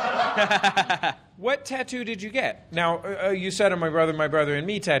 What tattoo did you get? Now, you said a My Brother, and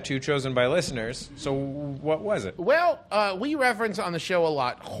Me tattoo chosen by listeners. So what was it? Well, we reference on the show a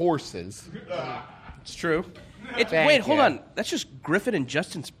lot horses. It's true. Wait, hold on. That's just Griffin and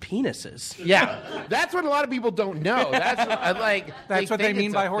Justin's penises. Yeah, that's what a lot of people don't know. That's what they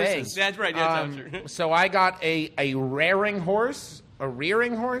mean by horses. That's right. That's true. So I got a rearing horse.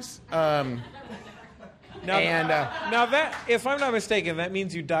 Now that, if I'm not mistaken, that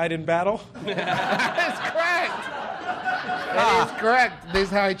means you died in battle? That is correct. That is correct. This is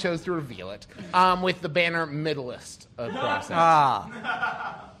how I chose to reveal it. With the banner middleist across it.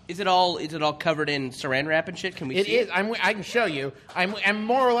 Is it all covered in saran wrap and shit? Can we see it? I can show you. I'm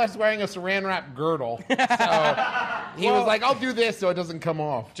more or less wearing a saran wrap girdle. So he was like, I'll do this so it doesn't come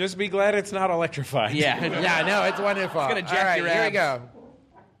off. Just be glad it's not electrified. Yeah. Yeah, no, it's wonderful. It's gonna jack all right, your here we abs. go.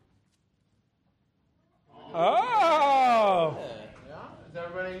 Oh! Is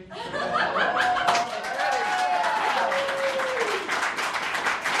everybody?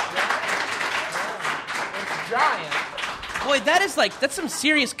 It's giant. Boy, that's some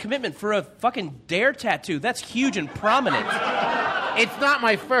serious commitment for a fucking dare tattoo. That's huge and prominent. It's not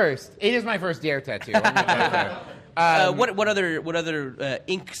my first. It is my first dare tattoo. What other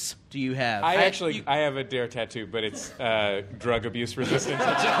inks do you have? I have a Dare tattoo, but it's drug abuse resistant.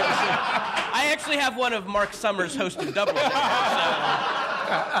 I actually have one of Mark Summers hosted Double Dare.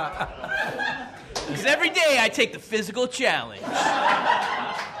 Because every day I take the physical challenge.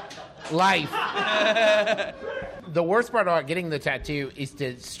 Life. The worst part about getting the tattoo is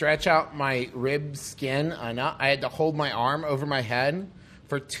to stretch out my rib skin enough. I had to hold my arm over my head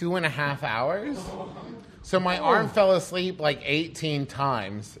for 2.5 hours. So my arm fell asleep like 18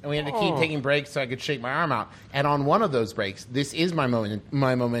 times, and we had to keep taking breaks so I could shake my arm out. And on one of those breaks, this is my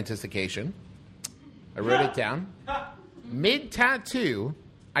momentous occasion. I wrote it down. Mid-tattoo,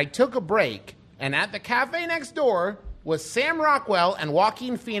 I took a break, and at the cafe next door was Sam Rockwell and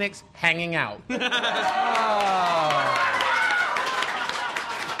Joaquin Phoenix hanging out. And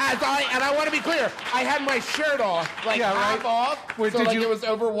I want to be clear, I had my shirt off, half off, it was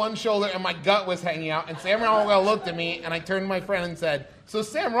over one shoulder and my gut was hanging out. And Sam Rockwell looked at me, and I turned to my friend and said, "So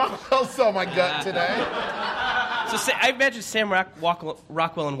Sam Rockwell saw my gut today?" So I imagine Sam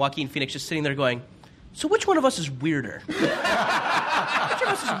Rockwell and Joaquin Phoenix just sitting there going, "So which one of us is weirder? Which of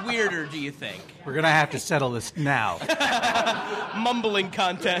us is weirder, do you think?" We're going to have to settle this now. Mumbling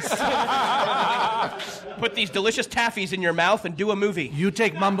contest. Put these delicious taffies in your mouth and do a movie. You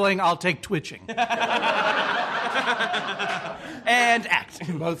take mumbling, I'll take twitching. And act.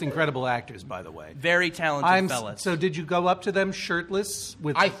 Both incredible actors, by the way. Very talented fellas. So did you go up to them shirtless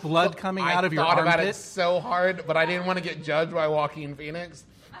with blood coming out of your armpit? I thought about it so hard, but I didn't want to get judged by Joaquin Phoenix.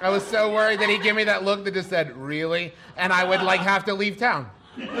 I was so worried that he'd give me that look that just said, "Really?" And I would have to leave town.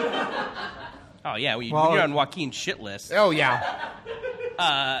 Oh, yeah. You're on Joaquin's shit list. Oh, yeah.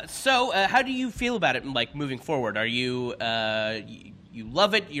 So how do you feel about it, moving forward? Are you you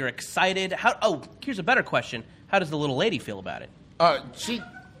love it? You're excited? Here's a better question. How does the little lady feel about it?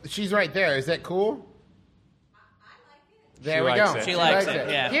 She's right there. Is that cool? There we go. She likes it.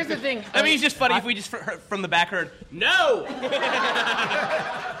 Yeah. Here's the thing. I mean, it's just funny if we just from the back heard, "No!"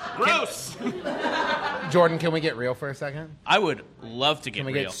 Gross. Jordan, can we get real for a second? I would love to get real.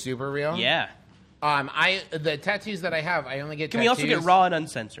 Can we get super real? Yeah. The tattoos that I have, I only get Can tattoos. we also get raw and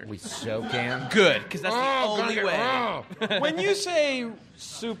uncensored? We so can. Good, because that's the only way. When you say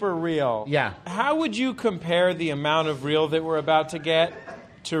super real, yeah, how would you compare the amount of real that we're about to get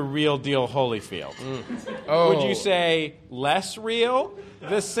to Real Deal Holyfield? Would you say less real,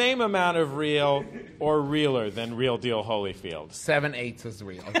 the same amount of real, or realer than Real Deal Holyfield? 7/8 is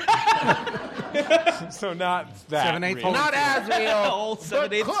real. So not that 7/8 real. Not as real. Old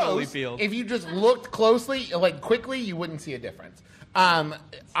 7/8 Holyfield. If you just looked closely, quickly, you wouldn't see a difference.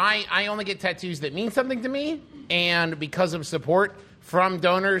 I only get tattoos that mean something to me, and because of support from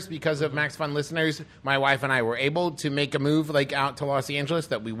donors, because of Max Fun listeners, my wife and I were able to make a move out to Los Angeles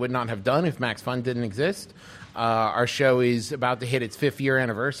that we would not have done if Max Fun didn't exist. Our show is about to hit its 5th year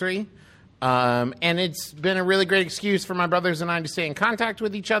anniversary. And it's been a really great excuse for my brothers and I to stay in contact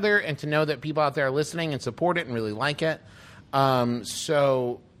with each other and to know that people out there are listening and support it and really like it.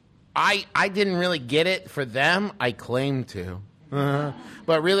 So I didn't really get it for them. I claim to.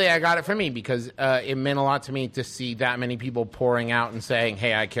 But really, I got it for me because it meant a lot to me to see that many people pouring out and saying,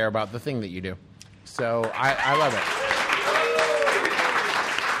 "Hey, I care about the thing that you do." So I love it.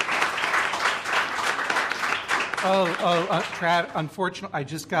 Trav, unfortunately, I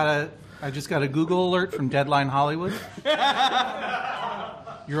just got a Google alert from Deadline Hollywood.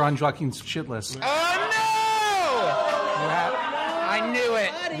 You're on Joaquin's shit list. Oh, no! I knew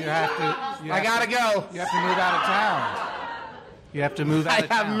it. I gotta go. You have to move out of town. You have to move out of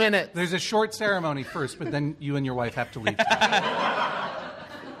town. I have minutes. There's a short ceremony first, but then you and your wife have to leave town.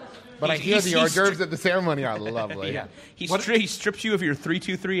 But I hear the hors d'oeuvres at the ceremony are lovely. Yeah. He strips you of your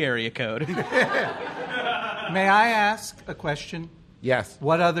 323 area code. May I ask a question? Yes.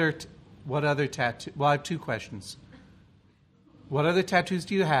 What other tattoo? Well, I have 2 questions. What other tattoos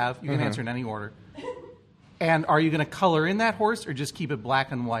do you have? You can answer in any order. And are you going to color in that horse or just keep it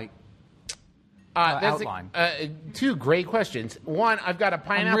black and white? Outline. 2 great questions. One, I've got a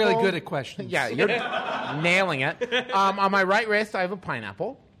pineapple. I'm really good at questions. Yeah, you're nailing it. On my right wrist, I have a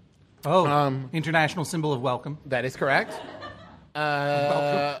pineapple. Oh, international symbol of welcome. That is correct.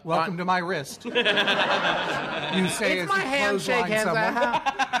 Welcome to my wrist. You say it's my handshake hands I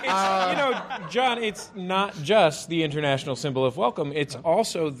have. John, it's not just the international symbol of welcome. It's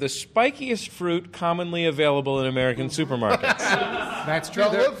also the spikiest fruit commonly available in American supermarkets. That's true.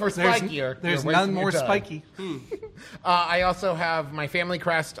 Don't look for spikier. There's none more spiky. I also have my family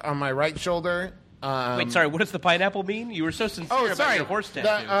crest on my right shoulder. Wait, sorry, what does the pineapple mean? You were so sincere about your horse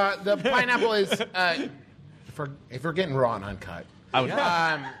tattoo. The pineapple is... if we're getting raw and uncut.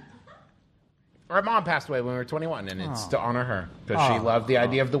 Our mom passed away when we were 21, and it's to honor her because she loved the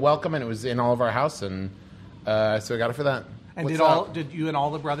idea of the welcome, and it was in all of our house, and so we got it for that. And did you and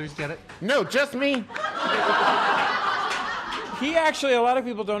all the brothers get it? No, just me. He actually, a lot of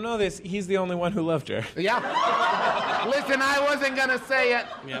people don't know this, he's the only one who loved her. Yeah. Listen, I wasn't going to say it.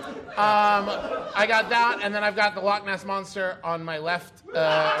 Yep. I got that, and then I've got the Loch Ness Monster on my left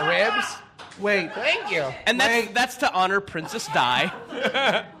ribs. Wait. Thank you. And that's to honor Princess Di.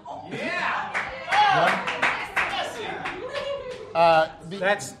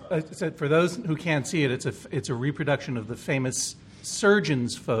 That's so for those who can't see it. It's a reproduction of the famous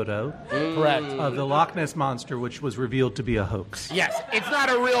surgeon's photo Correct. of the Loch Ness Monster, which was revealed to be a hoax. Yes, it's not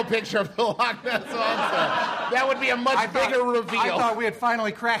a real picture of the Loch Ness Monster. That would be a much bigger reveal. I thought we had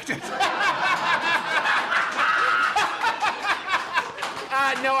finally cracked it.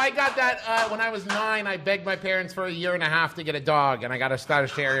 No, I got that when I was 9. I begged my parents for a year and a half to get a dog, and I got a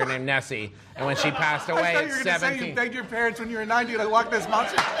Scottish Terrier named Nessie. And when she passed away at 17... You begged your parents when you were 9 to get a Loch Ness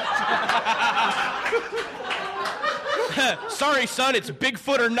Monster. Sorry, son, it's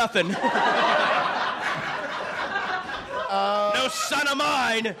Bigfoot or nothing. No son of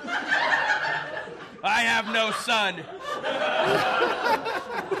mine. I have no son.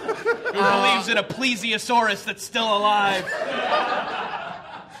 Who believes in a plesiosaurus that's still alive?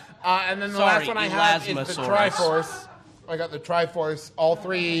 And then the last one I have is the Triforce. I got the Triforce. All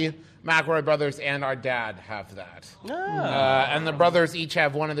 3 McElroy brothers and our dad have that. And the brothers each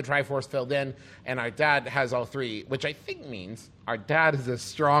have one of the Triforce filled in, and our dad has all 3, which I think means our dad is as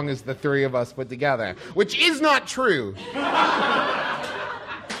strong as the 3 of us put together, which is not true. I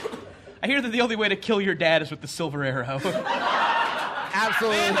hear that the only way to kill your dad is with the silver arrow.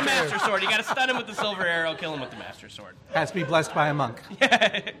 Absolutely. And the true. Master Sword. You got to stun him with the silver arrow, kill him with the Master Sword. Has to be blessed by a monk.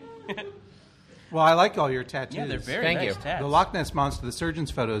 Well, I like all your tattoos. Yeah, they're very Thank nice you. tats. The Loch Ness Monster, the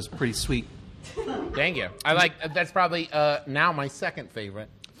surgeon's photo, is pretty sweet. Thank you. I like that's probably now my second favorite.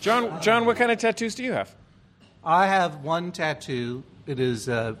 John, what kind of tattoos do you have? I have one tattoo. It is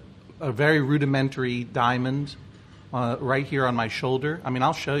a very rudimentary diamond right here on my shoulder. I mean,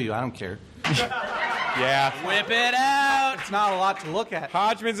 I'll show you. I don't care. Yeah. Whip it out. It's not a lot to look at.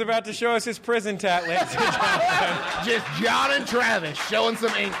 Hodgman's about to show us his prison tat, ladies and gentlemen. Just John and Travis showing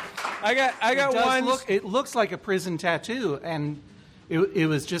some ink. I got one. It looks like a prison tattoo, and it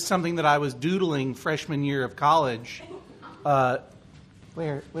was just something that I was doodling freshman year of college.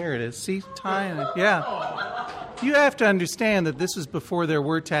 Where it is? See, tiny. Yeah. You have to understand that this was before there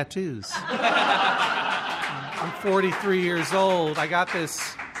were tattoos. I'm 43 years old. I got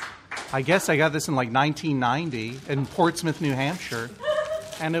this. I guess I got this in like 1990 in Portsmouth, New Hampshire.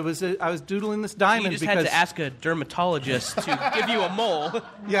 And I was doodling this diamond You just had to ask a dermatologist to give you a mole.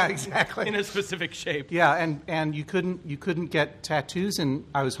 Yeah, exactly. In a specific shape. Yeah, and you couldn't get tattoos, and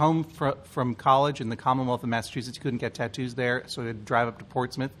I was home from college in the Commonwealth of Massachusetts. You couldn't get tattoos there, so I'd drive up to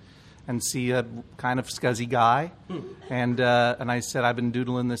Portsmouth and see a kind of scuzzy guy, and I said, I've been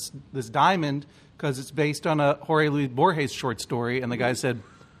doodling this diamond because it's based on a Jorge Luis Borges short story, and the guy said,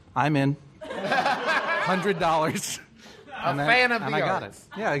 I'm in. $100. A fan of the and I got it. arts.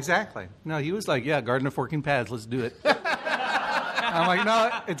 Yeah, exactly. No, he was like, yeah, Garden of 14 Paths, let's do it. I'm like,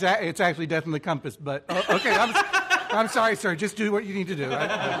 no, it's actually Death in the Compass, but okay, I'm sorry, sir. Just do what you need to do.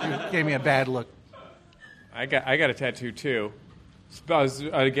 You gave me a bad look. I got a tattoo too.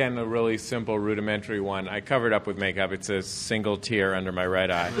 Again, a really simple, rudimentary one. I covered up with makeup. It's a single tear under my right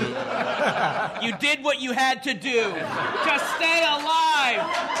eye. You did what you had to do to stay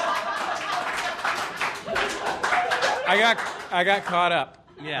alive. I got caught up.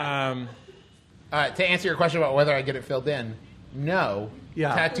 Yeah. To answer your question about whether I get it filled in, no.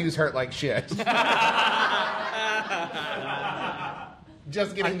 Yeah. Tattoos hurt like shit.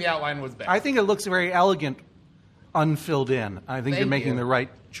 Just getting the outline was bad. I think it looks very elegant, unfilled in. I think you're making you. the right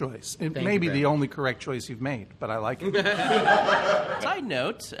choice. It may be the only correct choice you've made, but I like it. Side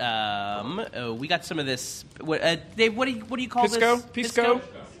note, we got some of this. Dave, what do you call Pisco? this? Pisco?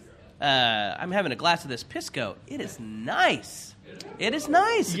 I'm having a glass of this Pisco. It is nice. It is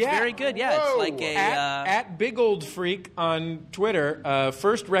nice. It's very good. Yeah, Whoa. it's like a... At Big Old Freak on Twitter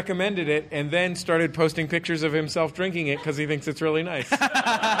first recommended it and then started posting pictures of himself drinking it because he thinks it's really nice.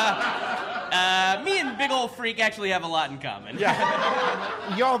 me and Big Old Freak actually have a lot in common.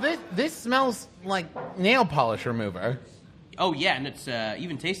 Yeah. Y'all, this smells like nail polish remover. Oh, yeah, and it's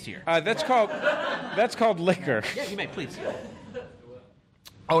even tastier. That's called liquor. Yeah, you may, please.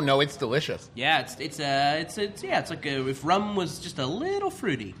 Oh no, it's delicious. Yeah, it's like if rum was just a little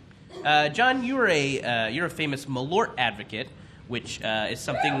fruity. John, you're a famous Malort advocate, which is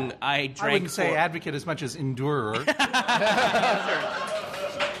something I drank. I wouldn't say advocate as much as endurer.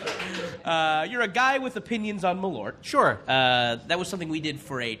 You're a guy with opinions on Malort. Sure. That was something we did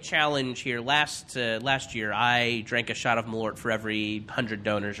for a challenge here last year. I drank a shot of Malort for every 100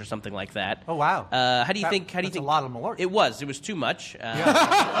 donors or something like that. Oh, wow. How do you think? That's a lot of Malort. It was too much.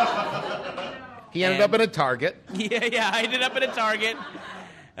 He ended up in a Target. Yeah, I ended up in a Target.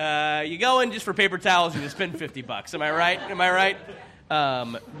 You go in just for paper towels and you spend $50. Am I right?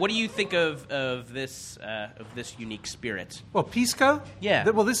 What do you think of this unique spirit? Well, pisco? Yeah.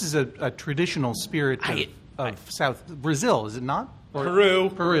 Well, this is a traditional spirit of South Brazil, is it not? Peru.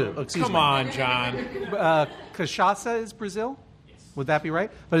 Peru. Oh, excuse Come me. on, John. Cachaça is Brazil? Would that be right?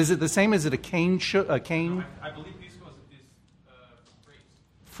 But is it the same? Is it a cane? I believe pisco is grapes.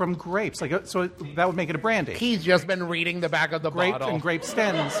 From grapes. So that would make it a brandy. He's just been reading the back of the Grape bottle. and grape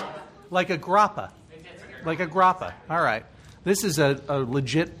stems, like a grappa. All right. This is a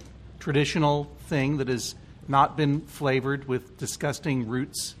legit traditional thing that has not been flavored with disgusting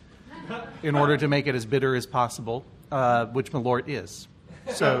roots in order to make it as bitter as possible, which Malort is.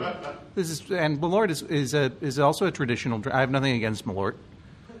 So Malort is also a traditional drink. I have nothing against Malort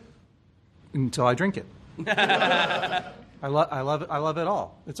until I drink it. I love it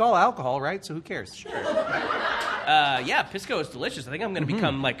all. It's all alcohol, right? So who cares? Sure. Yeah, pisco is delicious. I think I'm going to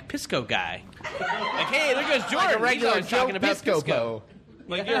become like pisco guy. Like, hey, there goes George. Like a regular He's always talking about pisco.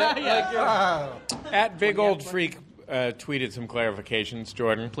 At Big Old Freak tweeted some clarifications,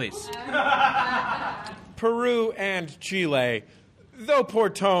 Jordan. Please. Peru and Chile, though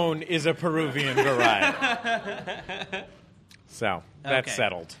Portone is a Peruvian variety. So, that's Okay.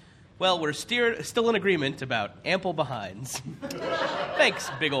 settled. Well, we're still in agreement about ample behinds. Thanks,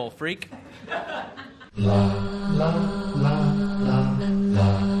 Big Old Freak.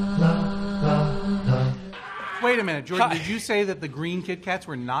 Wait a minute, Jordan. Did you say that the green Kit Kats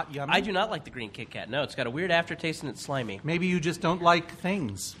were not yummy? I do not like the green Kit Kat. No, it's got a weird aftertaste and it's slimy. Maybe you just don't like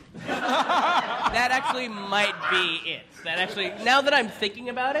things. That actually might be it. Now that I'm thinking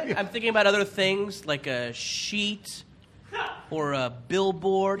about it, I'm thinking about other things like a sheet or a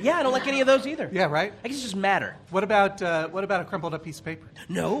billboard. Yeah, I don't like any of those either. Yeah, right? I guess it just matter. What about a crumpled up piece of paper?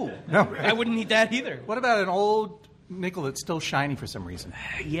 No. No. I wouldn't eat that either. What about an old nickel that's still shiny for some reason?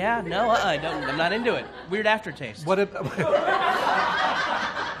 Yeah, no, I don't. I'm not into it. Weird aftertaste.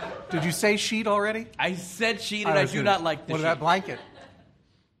 Did you say sheet already? I said sheet and I do not like the What sheet. about blanket?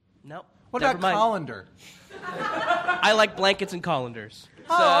 Nope. What Never about mind. colander? I like blankets and colanders.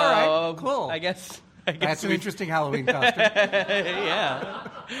 Oh, So, all right. Cool. I guess That's an interesting Halloween costume. Yeah.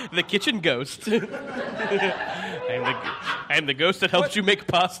 The kitchen ghost. I am the ghost that helps you make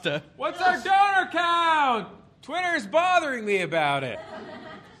pasta. What's our donor count? Twitter's bothering me about it.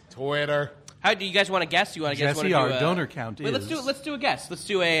 Twitter. How do you guys want to guess? You want to guess Jesse, what our donor count Wait, is... Let's do a guess. Let's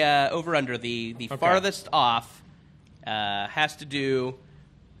do a over under. The farthest off has to do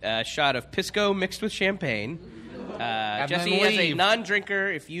a shot of pisco mixed with champagne. Jesse, then as a leave. non-drinker,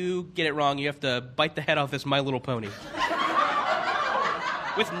 if you get it wrong, you have to bite the head off this My Little Pony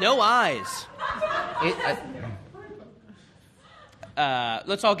with no eyes.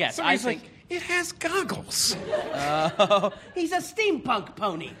 Let's all guess. Somebody's I think it has goggles. he's a steampunk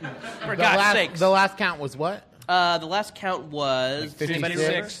pony. For The God's sakes. the last count was what? The last count was... Like 56?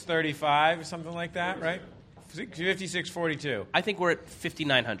 5635, something like that, right? 5642. I think we're at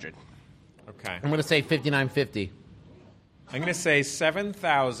 5,900. Okay. I'm going to say 5950. I'm going to say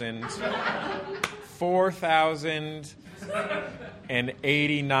 7,000, 4,000, and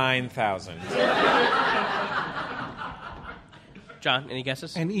 89,000. John, any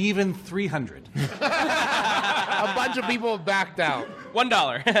guesses? An even 300. A bunch of people have backed out.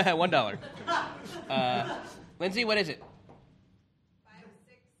 $1. $1. Lindsay, what is it?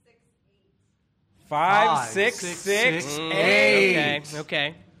 5668.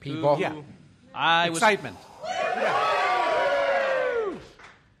 Okay. People. Yeah. Excitement.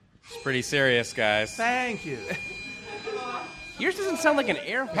 It's pretty serious, guys. Thank you. Yours doesn't sound like an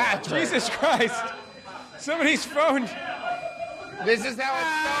air horn. Patrick. Jesus Christ. Somebody's phone. This is how it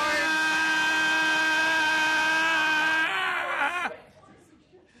starts.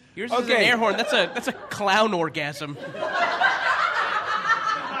 Yours is an air horn. That's a clown orgasm.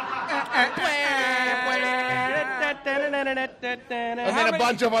 And then a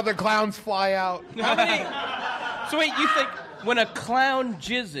bunch of other clowns fly out. So wait, you think when a clown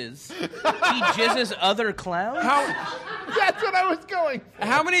jizzes, he jizzes other clowns? That's what I was going.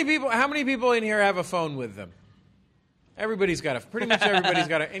 How many people in here have a phone with them? Pretty much everybody's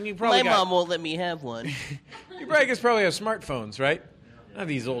got a, and you probably My mom won't let me have one. You probably have smartphones, right? Not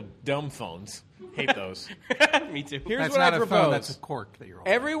these old dumb phones. Hate those. Me too. Here's That's what not I a propose. phone, that's a cork that you're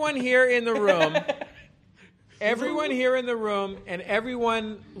holding. Everyone here in the room everyone here in the room and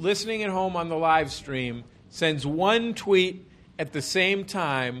everyone listening at home on the live stream sends one tweet at the same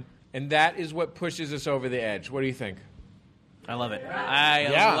time, and that is what pushes us over the edge. What do you think? I love it.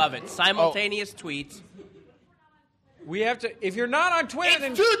 I love it. Simultaneous tweets. We have to. If you're not on Twitter,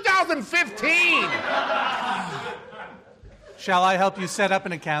 It's 2015. Shall I help you set up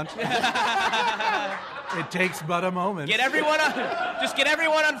an account? It takes but a moment. Just get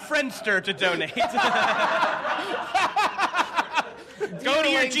everyone on Friendster to donate. Go to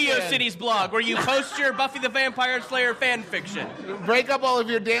your GeoCities blog where you post your Buffy the Vampire Slayer fan fiction. Break up all of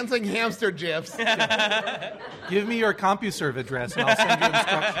your dancing hamster gifs. Give me your CompuServe address and I'll send you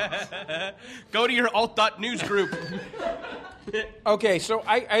instructions. Go to your alt.news group. Okay, so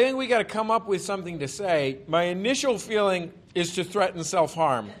I think we got to come up with something to say. My initial feeling is to threaten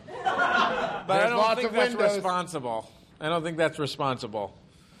self-harm. But I don't think that's responsible. I don't think that's responsible.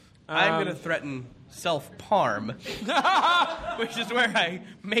 I'm going to threaten self-parm, which is where I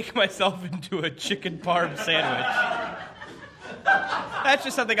make myself into a chicken parm sandwich. That's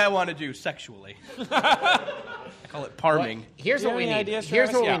just something I want to do sexually. I call it parming. Well, here's what we need. ideas for Here's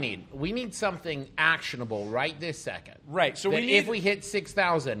us? what Yeah. we need. We need something actionable right this second. Right, so That we need... if we hit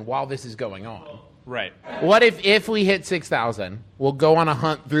 6,000 while this is going on. Right. What if we hit 6,000, we'll go on a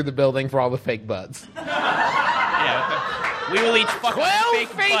hunt through the building for all the fake buds. Yeah. We will each fuck 12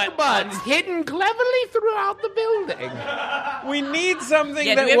 fake buds hidden cleverly throughout the building. We need something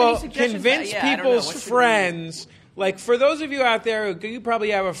Yeah, do we that have any will suggestions? convince Yeah, I don't know. people's What should we- friends. Like, for those of you out there, you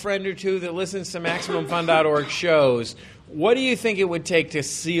probably have a friend or two that listens to MaximumFun.org shows. What do you think it would take to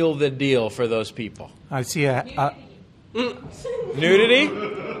seal the deal for those people? I see Nudity?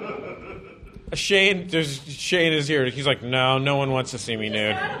 Shane is here. He's like, no one wants to see me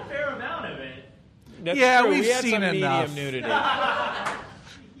nude. A fair amount of it. That's Yeah, true. we've We had seen some enough. medium nudity.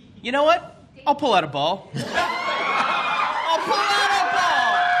 You know what? I'll pull out a ball. I'll pull out a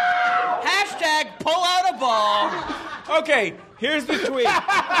ball. Hashtag pull out a ball. Okay, here's the tweet.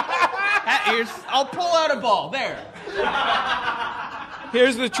 I'll pull out a ball. There.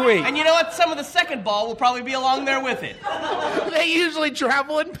 Here's the tweet. And you know what? Some of the second ball will probably be along there with it. They usually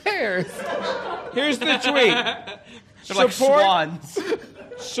travel in pairs. Here's the tweet. They're like swans.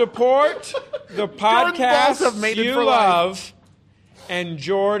 Support the balls podcast have mated you for life. love, and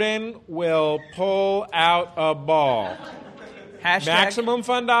Jordan will pull out a ball. Hashtag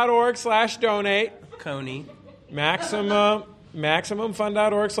MaximumFun.org/donate. Coney.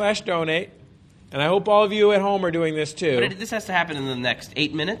 MaximumFun.org/donate. And I hope all of you at home are doing this too. But this has to happen in the next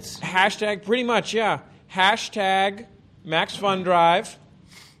 8 minutes. Hashtag, pretty much, yeah. Hashtag MaxFunDrive.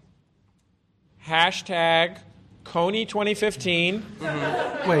 Hashtag Coney 2015.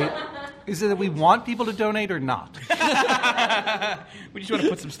 Wait, is it that we want people to donate or not? We just want to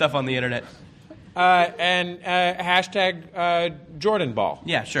put some stuff on the internet. And hashtag Jordan Ball.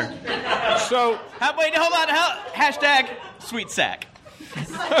 Yeah, sure. So, Wait, hold on. Hashtag sweet sack.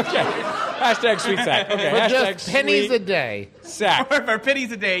 okay. Hashtag sweet sack. Okay. For Hashtag just pennies sweet a day. sack. For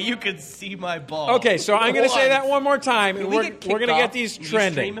pennies a day, you can see my ball. Okay, so I'm going to say that one more time, and we're get going to kicked get off these Ustream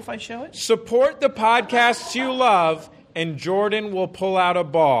trending. if I show it? Support the podcasts you love, and Jordan will pull out a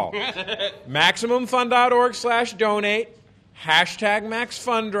ball. MaximumFun.org/donate. Hashtag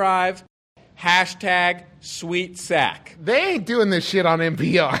MaxFunDrive. Hashtag Sweet Sack. They ain't doing this shit on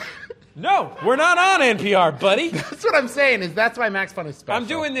NPR. No, we're not on NPR, buddy. That's what I'm saying. That's why Max Fun is special. I'm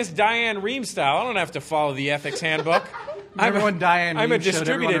doing this Diane Rehm style. I don't have to follow the ethics handbook. Remember when Diane I'm a Rehm showed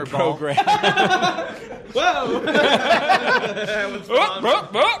everyone distributed her ball? program.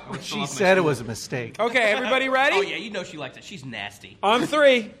 She said it was a mistake. Okay, everybody ready? Oh, yeah, you know she likes it. She's nasty. On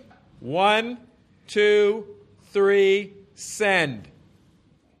 3. 1, 2, 3, send.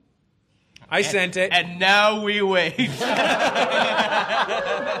 I sent it. And now we wait. We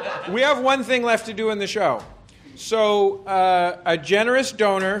have one thing left to do in the show. So, a generous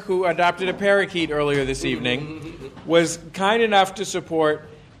donor who adopted a parakeet earlier this evening was kind enough to support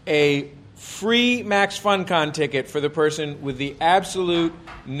a free Max FunCon ticket for the person with the absolute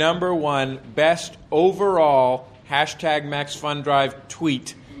 #1 best overall hashtag MaxFunDrive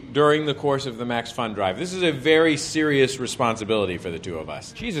tweet during the course of the Max Fun Drive. This is a very serious responsibility for the two of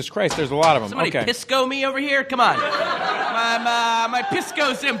us. Jesus Christ, there's a lot of them. Somebody Okay. Pisco me over here? Come on. My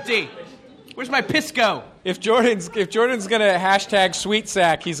Pisco's empty. Where's my Pisco? If Jordan's going to hashtag sweet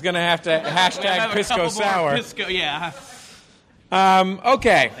sack, he's going to have to hashtag Have a Pisco couple more sour. Pisco, yeah.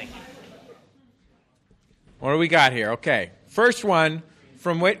 Okay. What do we got here? Okay. First one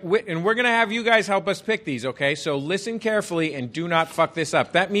from Whit, and we're going to have you guys help us pick these, okay? So listen carefully and do not fuck this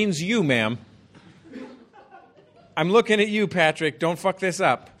up. That means you, ma'am. I'm looking at you, Patrick. Don't fuck this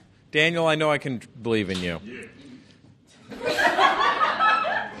up. Daniel, I know I can believe in you.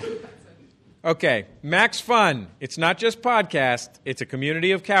 Okay, Max Fun. It's not just podcast. It's a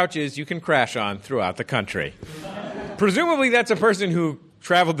community of couches you can crash on throughout the country. Presumably that's a person who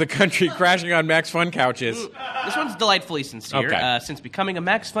traveled the country crashing on Max Fun couches. This one's delightfully sincere. Okay. Since becoming a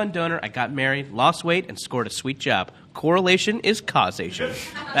Max Fun donor, I got married, lost weight, and scored a sweet job. Correlation is causation.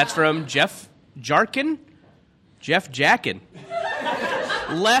 That's from Jeff Jarkin? Jeff Jackin.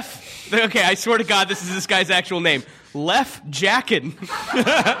 Okay, I swear to God, this is this guy's actual name. Lef Jackin.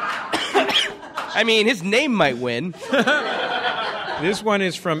 I mean, his name might win. This one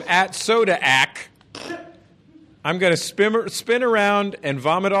is from @SodaAck. I'm going to spin around and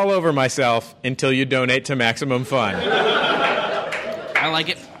vomit all over myself until you donate to Maximum Fun. I like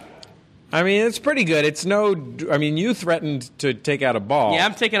it. I mean, it's pretty good. You threatened to take out a ball. Yeah,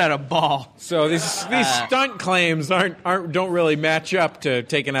 I'm taking out a ball. So these stunt claims don't really match up to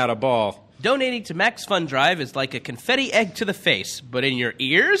taking out a ball. Donating to Max Fun Drive is like a confetti egg to the face, but in your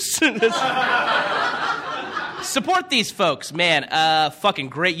ears? Support these folks. Man, fucking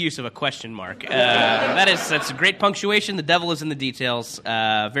great use of a question mark. That's great punctuation. The devil is in the details.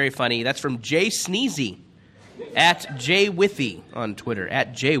 Very funny. That's from Jay Sneezy, @JWithy on Twitter,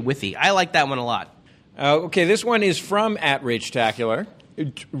 @JWithy. I like that one a lot. Okay, this one is from @Ragetacular.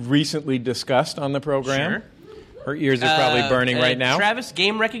 Recently discussed on the program. Sure. Her ears are probably burning right now. Travis,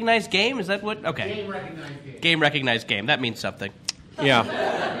 game recognized game? Is that what? Okay. Game recognized game. Game recognized game. That means something.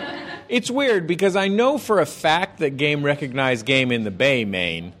 Yeah. It's weird because I know for a fact that game recognized game in the Bay,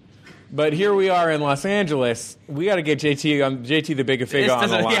 Maine. But here we are in Los Angeles. We got to get JT the Big Figure on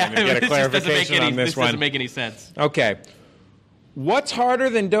the line and get a clarification on this one. This doesn't make any sense. Okay. What's harder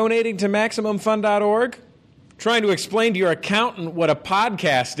than donating to MaximumFun.org? Trying to explain to your accountant what a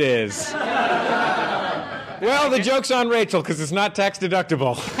podcast is. Well, the joke's on Rachel because it's not tax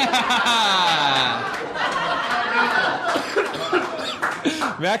deductible.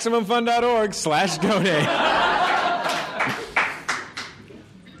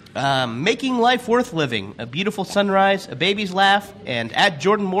 MaximumFun.org/donate. Making life worth living. A beautiful sunrise, a baby's laugh, and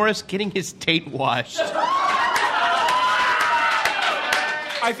 @Jordan Morris getting his taint washed.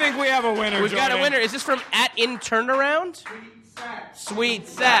 I think we have a winner, We've got a winner. Is this from @InTurnaround? Sweet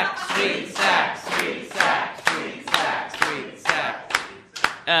sack, sweet sack, sweet sack, sweet sack, sweet sack.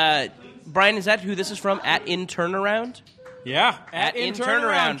 Brian, is that who this is from? @InTurnaround? Yeah,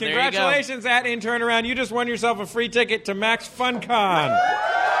 @InTurnaround. There you go. Congratulations, @InTurnaround. You just won yourself a free ticket to Max FunCon.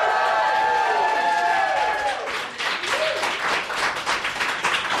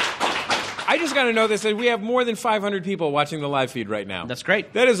 I just got to know this. We have more than 500 people watching the live feed right now. That's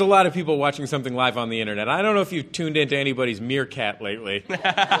great. That is a lot of people watching something live on the internet. I don't know if you've tuned into anybody's Meerkat lately.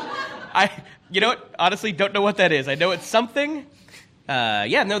 You know what? Honestly, don't know what that is. I know it's something. I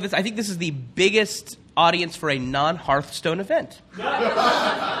think this is the biggest audience for a non-Hearthstone event.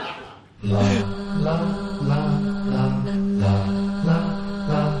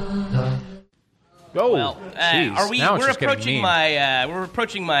 Oh, well, we're approaching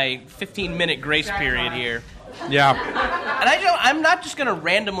my 15-minute grace period here. Yeah. And I'm not just going to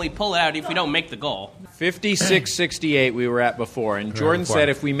randomly pull it out if we don't make the goal. 56-68 we were at before, and Jordan said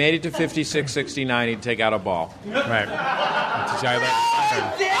if we made it to 56-69, he'd take out a ball. Right. That's exactly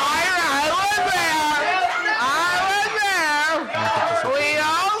We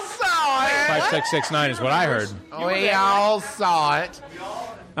all saw it. 5669 is what I heard. We all saw it.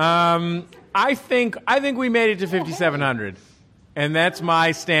 I think we made it to 5,700, and that's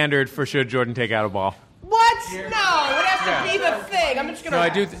my standard for should Jordan take out a ball. What? No, it has to be the thing. I'm just going to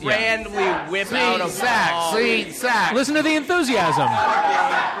randomly whip out a ball. Sweet sack. Listen to the enthusiasm.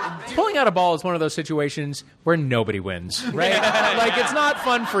 Pulling out a ball is one of those situations where nobody wins, right? Like, it's not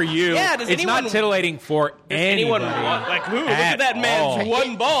fun for you. Yeah, it's not titillating for anyone. anybody. Like, who? Look at that man's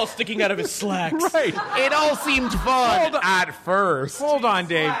one ball sticking out of his slacks. Right. It all seemed fun at first. Hold on,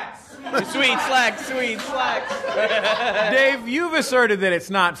 Dave. Sweet slacks, sweet slacks. Dave, you've asserted that it's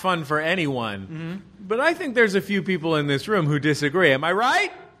not fun for anyone. Mm-hmm. But I think there's a few people in this room who disagree. Am I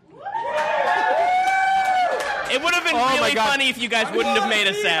right? It would have been really funny if you guys wouldn't have made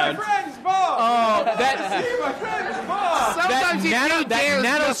a sound. That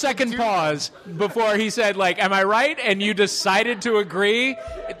nanosecond pause before he said, like, am I right? And you decided to agree.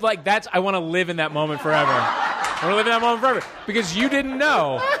 I want to live in that moment forever. Because you didn't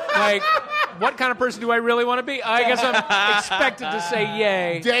know. Like, what kind of person do I really want to be? I guess I'm expected to say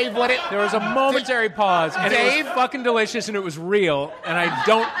yay. Dave, there was a momentary pause, and it was fucking delicious, and it was real, and I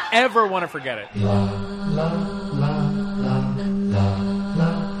don't ever want to forget it.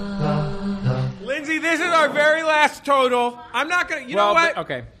 Lindsay, this is our very last total. I'm not going to... You know what?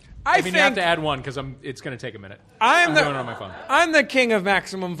 Okay. I mean, you have to add one because it's going to take a minute. I'm doing it on my phone. I'm the king of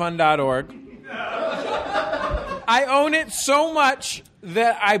MaximumFun.org. I own it so much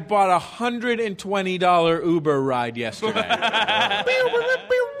that I bought a $120 Uber ride yesterday.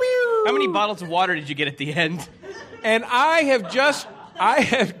 How many bottles of water did you get at the end? And I have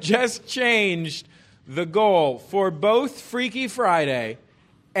just changed the goal for both Freaky Friday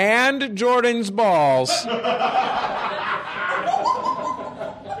and Jordan's balls.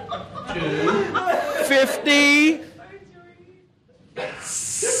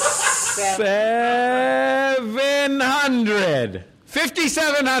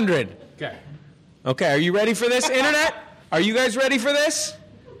 5,700. Okay. Okay, are you ready for this, Internet? Are you guys ready for this?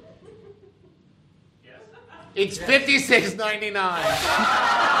 It's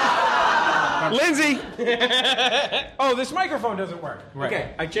 $56.99. Lindsay! Oh, this microphone doesn't work. Right.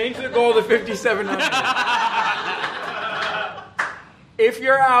 Okay, I changed the goal to 5,700. If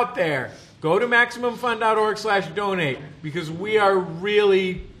you're out there, go to MaximumFun.org/donate because we are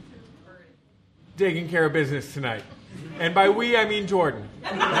really taking care of business tonight. And by we, I mean Jordan.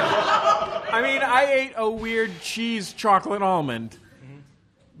 I mean, I ate a weird cheese chocolate almond.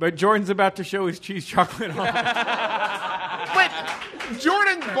 But Jordan's about to show his cheese chocolate almond. But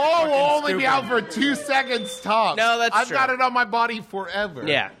Jordan's ball will only be out for 2 seconds tops. No, that's I've true. got it on my body forever.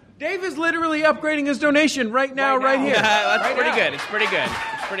 Yeah. Dave is literally upgrading his donation right now, right here. That's pretty good. It's pretty good.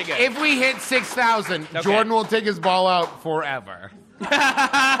 It's pretty good. If we hit 6,000, Jordan will take his ball out forever.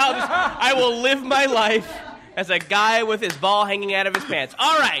 I will live my life as a guy with his ball hanging out of his pants.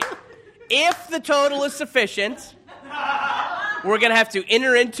 All right. If the total is sufficient, we're going to have to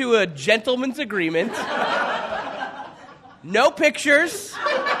enter into a gentleman's agreement. No pictures.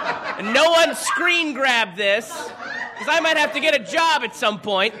 And no one screen grab this, because I might have to get a job at some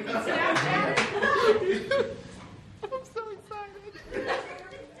point. I'm so excited.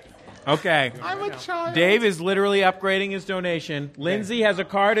 Okay. I'm a child. Dave is literally upgrading his donation. Lindsay has a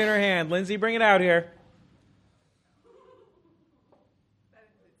card in her hand. Lindsay, bring it out here.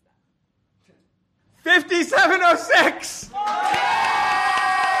 $57.06.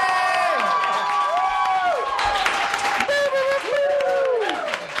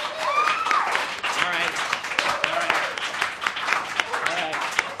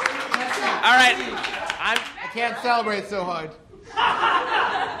 All right. I can't celebrate so hard.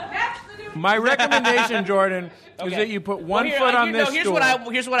 My recommendation, Jordan, is that you put one foot on this here's stool.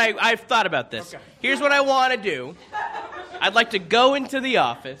 Here's what I've thought about this. Okay. Here's what I want to do. I'd like to go into the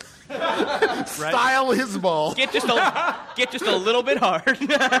office, Style his ball. get just a little bit hard. Wait,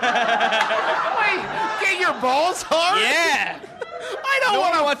 get your balls hard? Yeah. I don't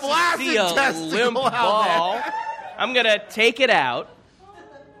want to See flaccid a testicle limp out ball. there. I'm gonna take it out,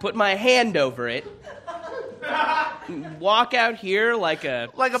 put my hand over it, walk out here like a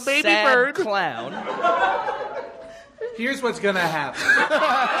baby sad bird. clown. Here's what's going to happen.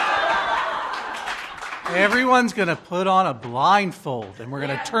 Everyone's going to put on a blindfold, and we're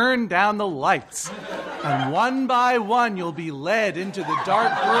going to turn down the lights. And one by one, you'll be led into the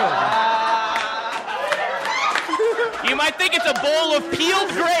dark room. You might think it's a bowl of peeled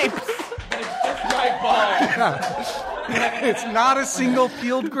grapes. It's not a single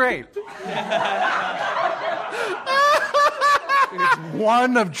peeled grape. It's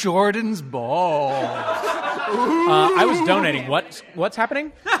one of Jordan's balls. I was donating. What's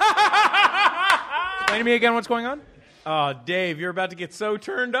happening? Explain to me again what's going on. Oh, Dave, you're about to get so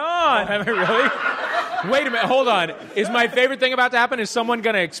turned on. Am I really? Wait a minute. Hold on. Is my favorite thing about to happen? Is someone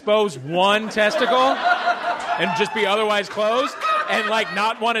going to expose one testicle and just be otherwise closed and like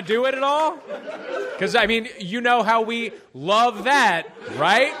not want to do it at all? Because I mean, you know how we love that,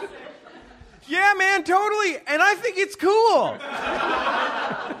 right? Yeah, man, totally. And I think it's cool.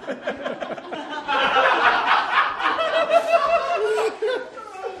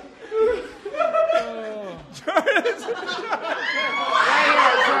 Right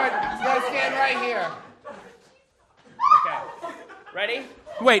here, Jordan. You gotta stand right here. Okay. Ready?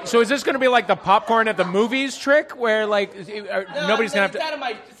 Wait, so is this going to be like the popcorn at the movies trick, where like nobody's going to have to? It's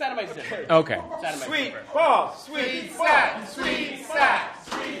out of my zipper. Okay. It's out of my Sweet zipper. ball, sweet Sack, sweet sack,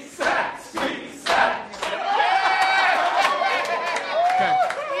 sweet sack, sweet sack.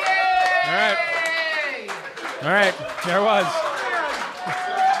 All right. There it was.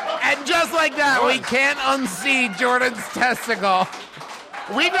 And just like that, we can't unsee Jordan's testicle.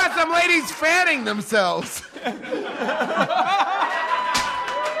 We've got some ladies fanning themselves.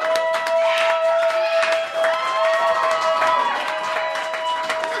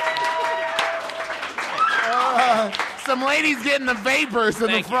 Some ladies getting the vapors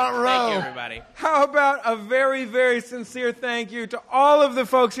in the front row. Thank you, everybody. How about a very, very sincere thank you to all of the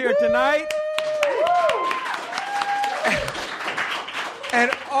folks here tonight? And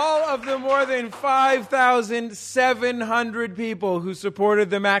all of the more than 5,700 people who supported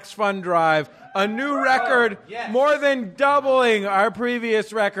the Max Fun Drive, a new record, more than doubling our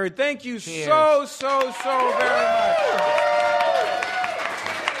previous record. Thank you so very much.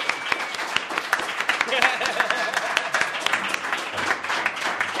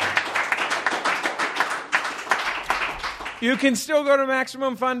 You can still go to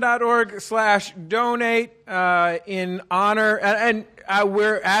MaximumFun.org/donate in honor, and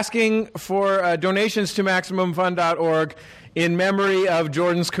we're asking for donations to MaximumFun.org in memory of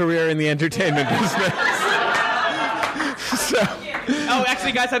Jordan's career in the entertainment business. Oh,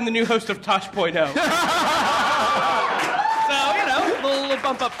 actually, guys, I'm the new host of Tosh.0. So, a little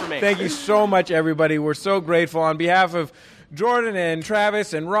bump up for me. Thank you so much, everybody. We're so grateful. On behalf of Jordan and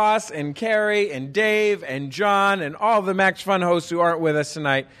Travis and Ross and Carrie and Dave and John and all the Max Fun hosts who aren't with us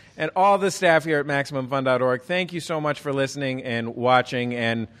tonight and all the staff here at MaximumFun.org, thank you so much for listening and watching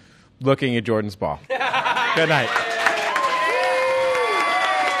and looking at Jordan's ball. Good night.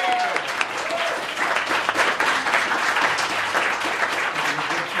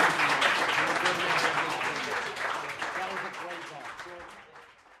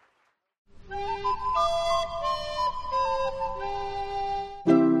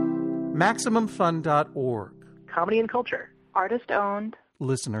 MaximumFun.org. Comedy and culture. Artist owned.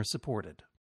 Listener supported.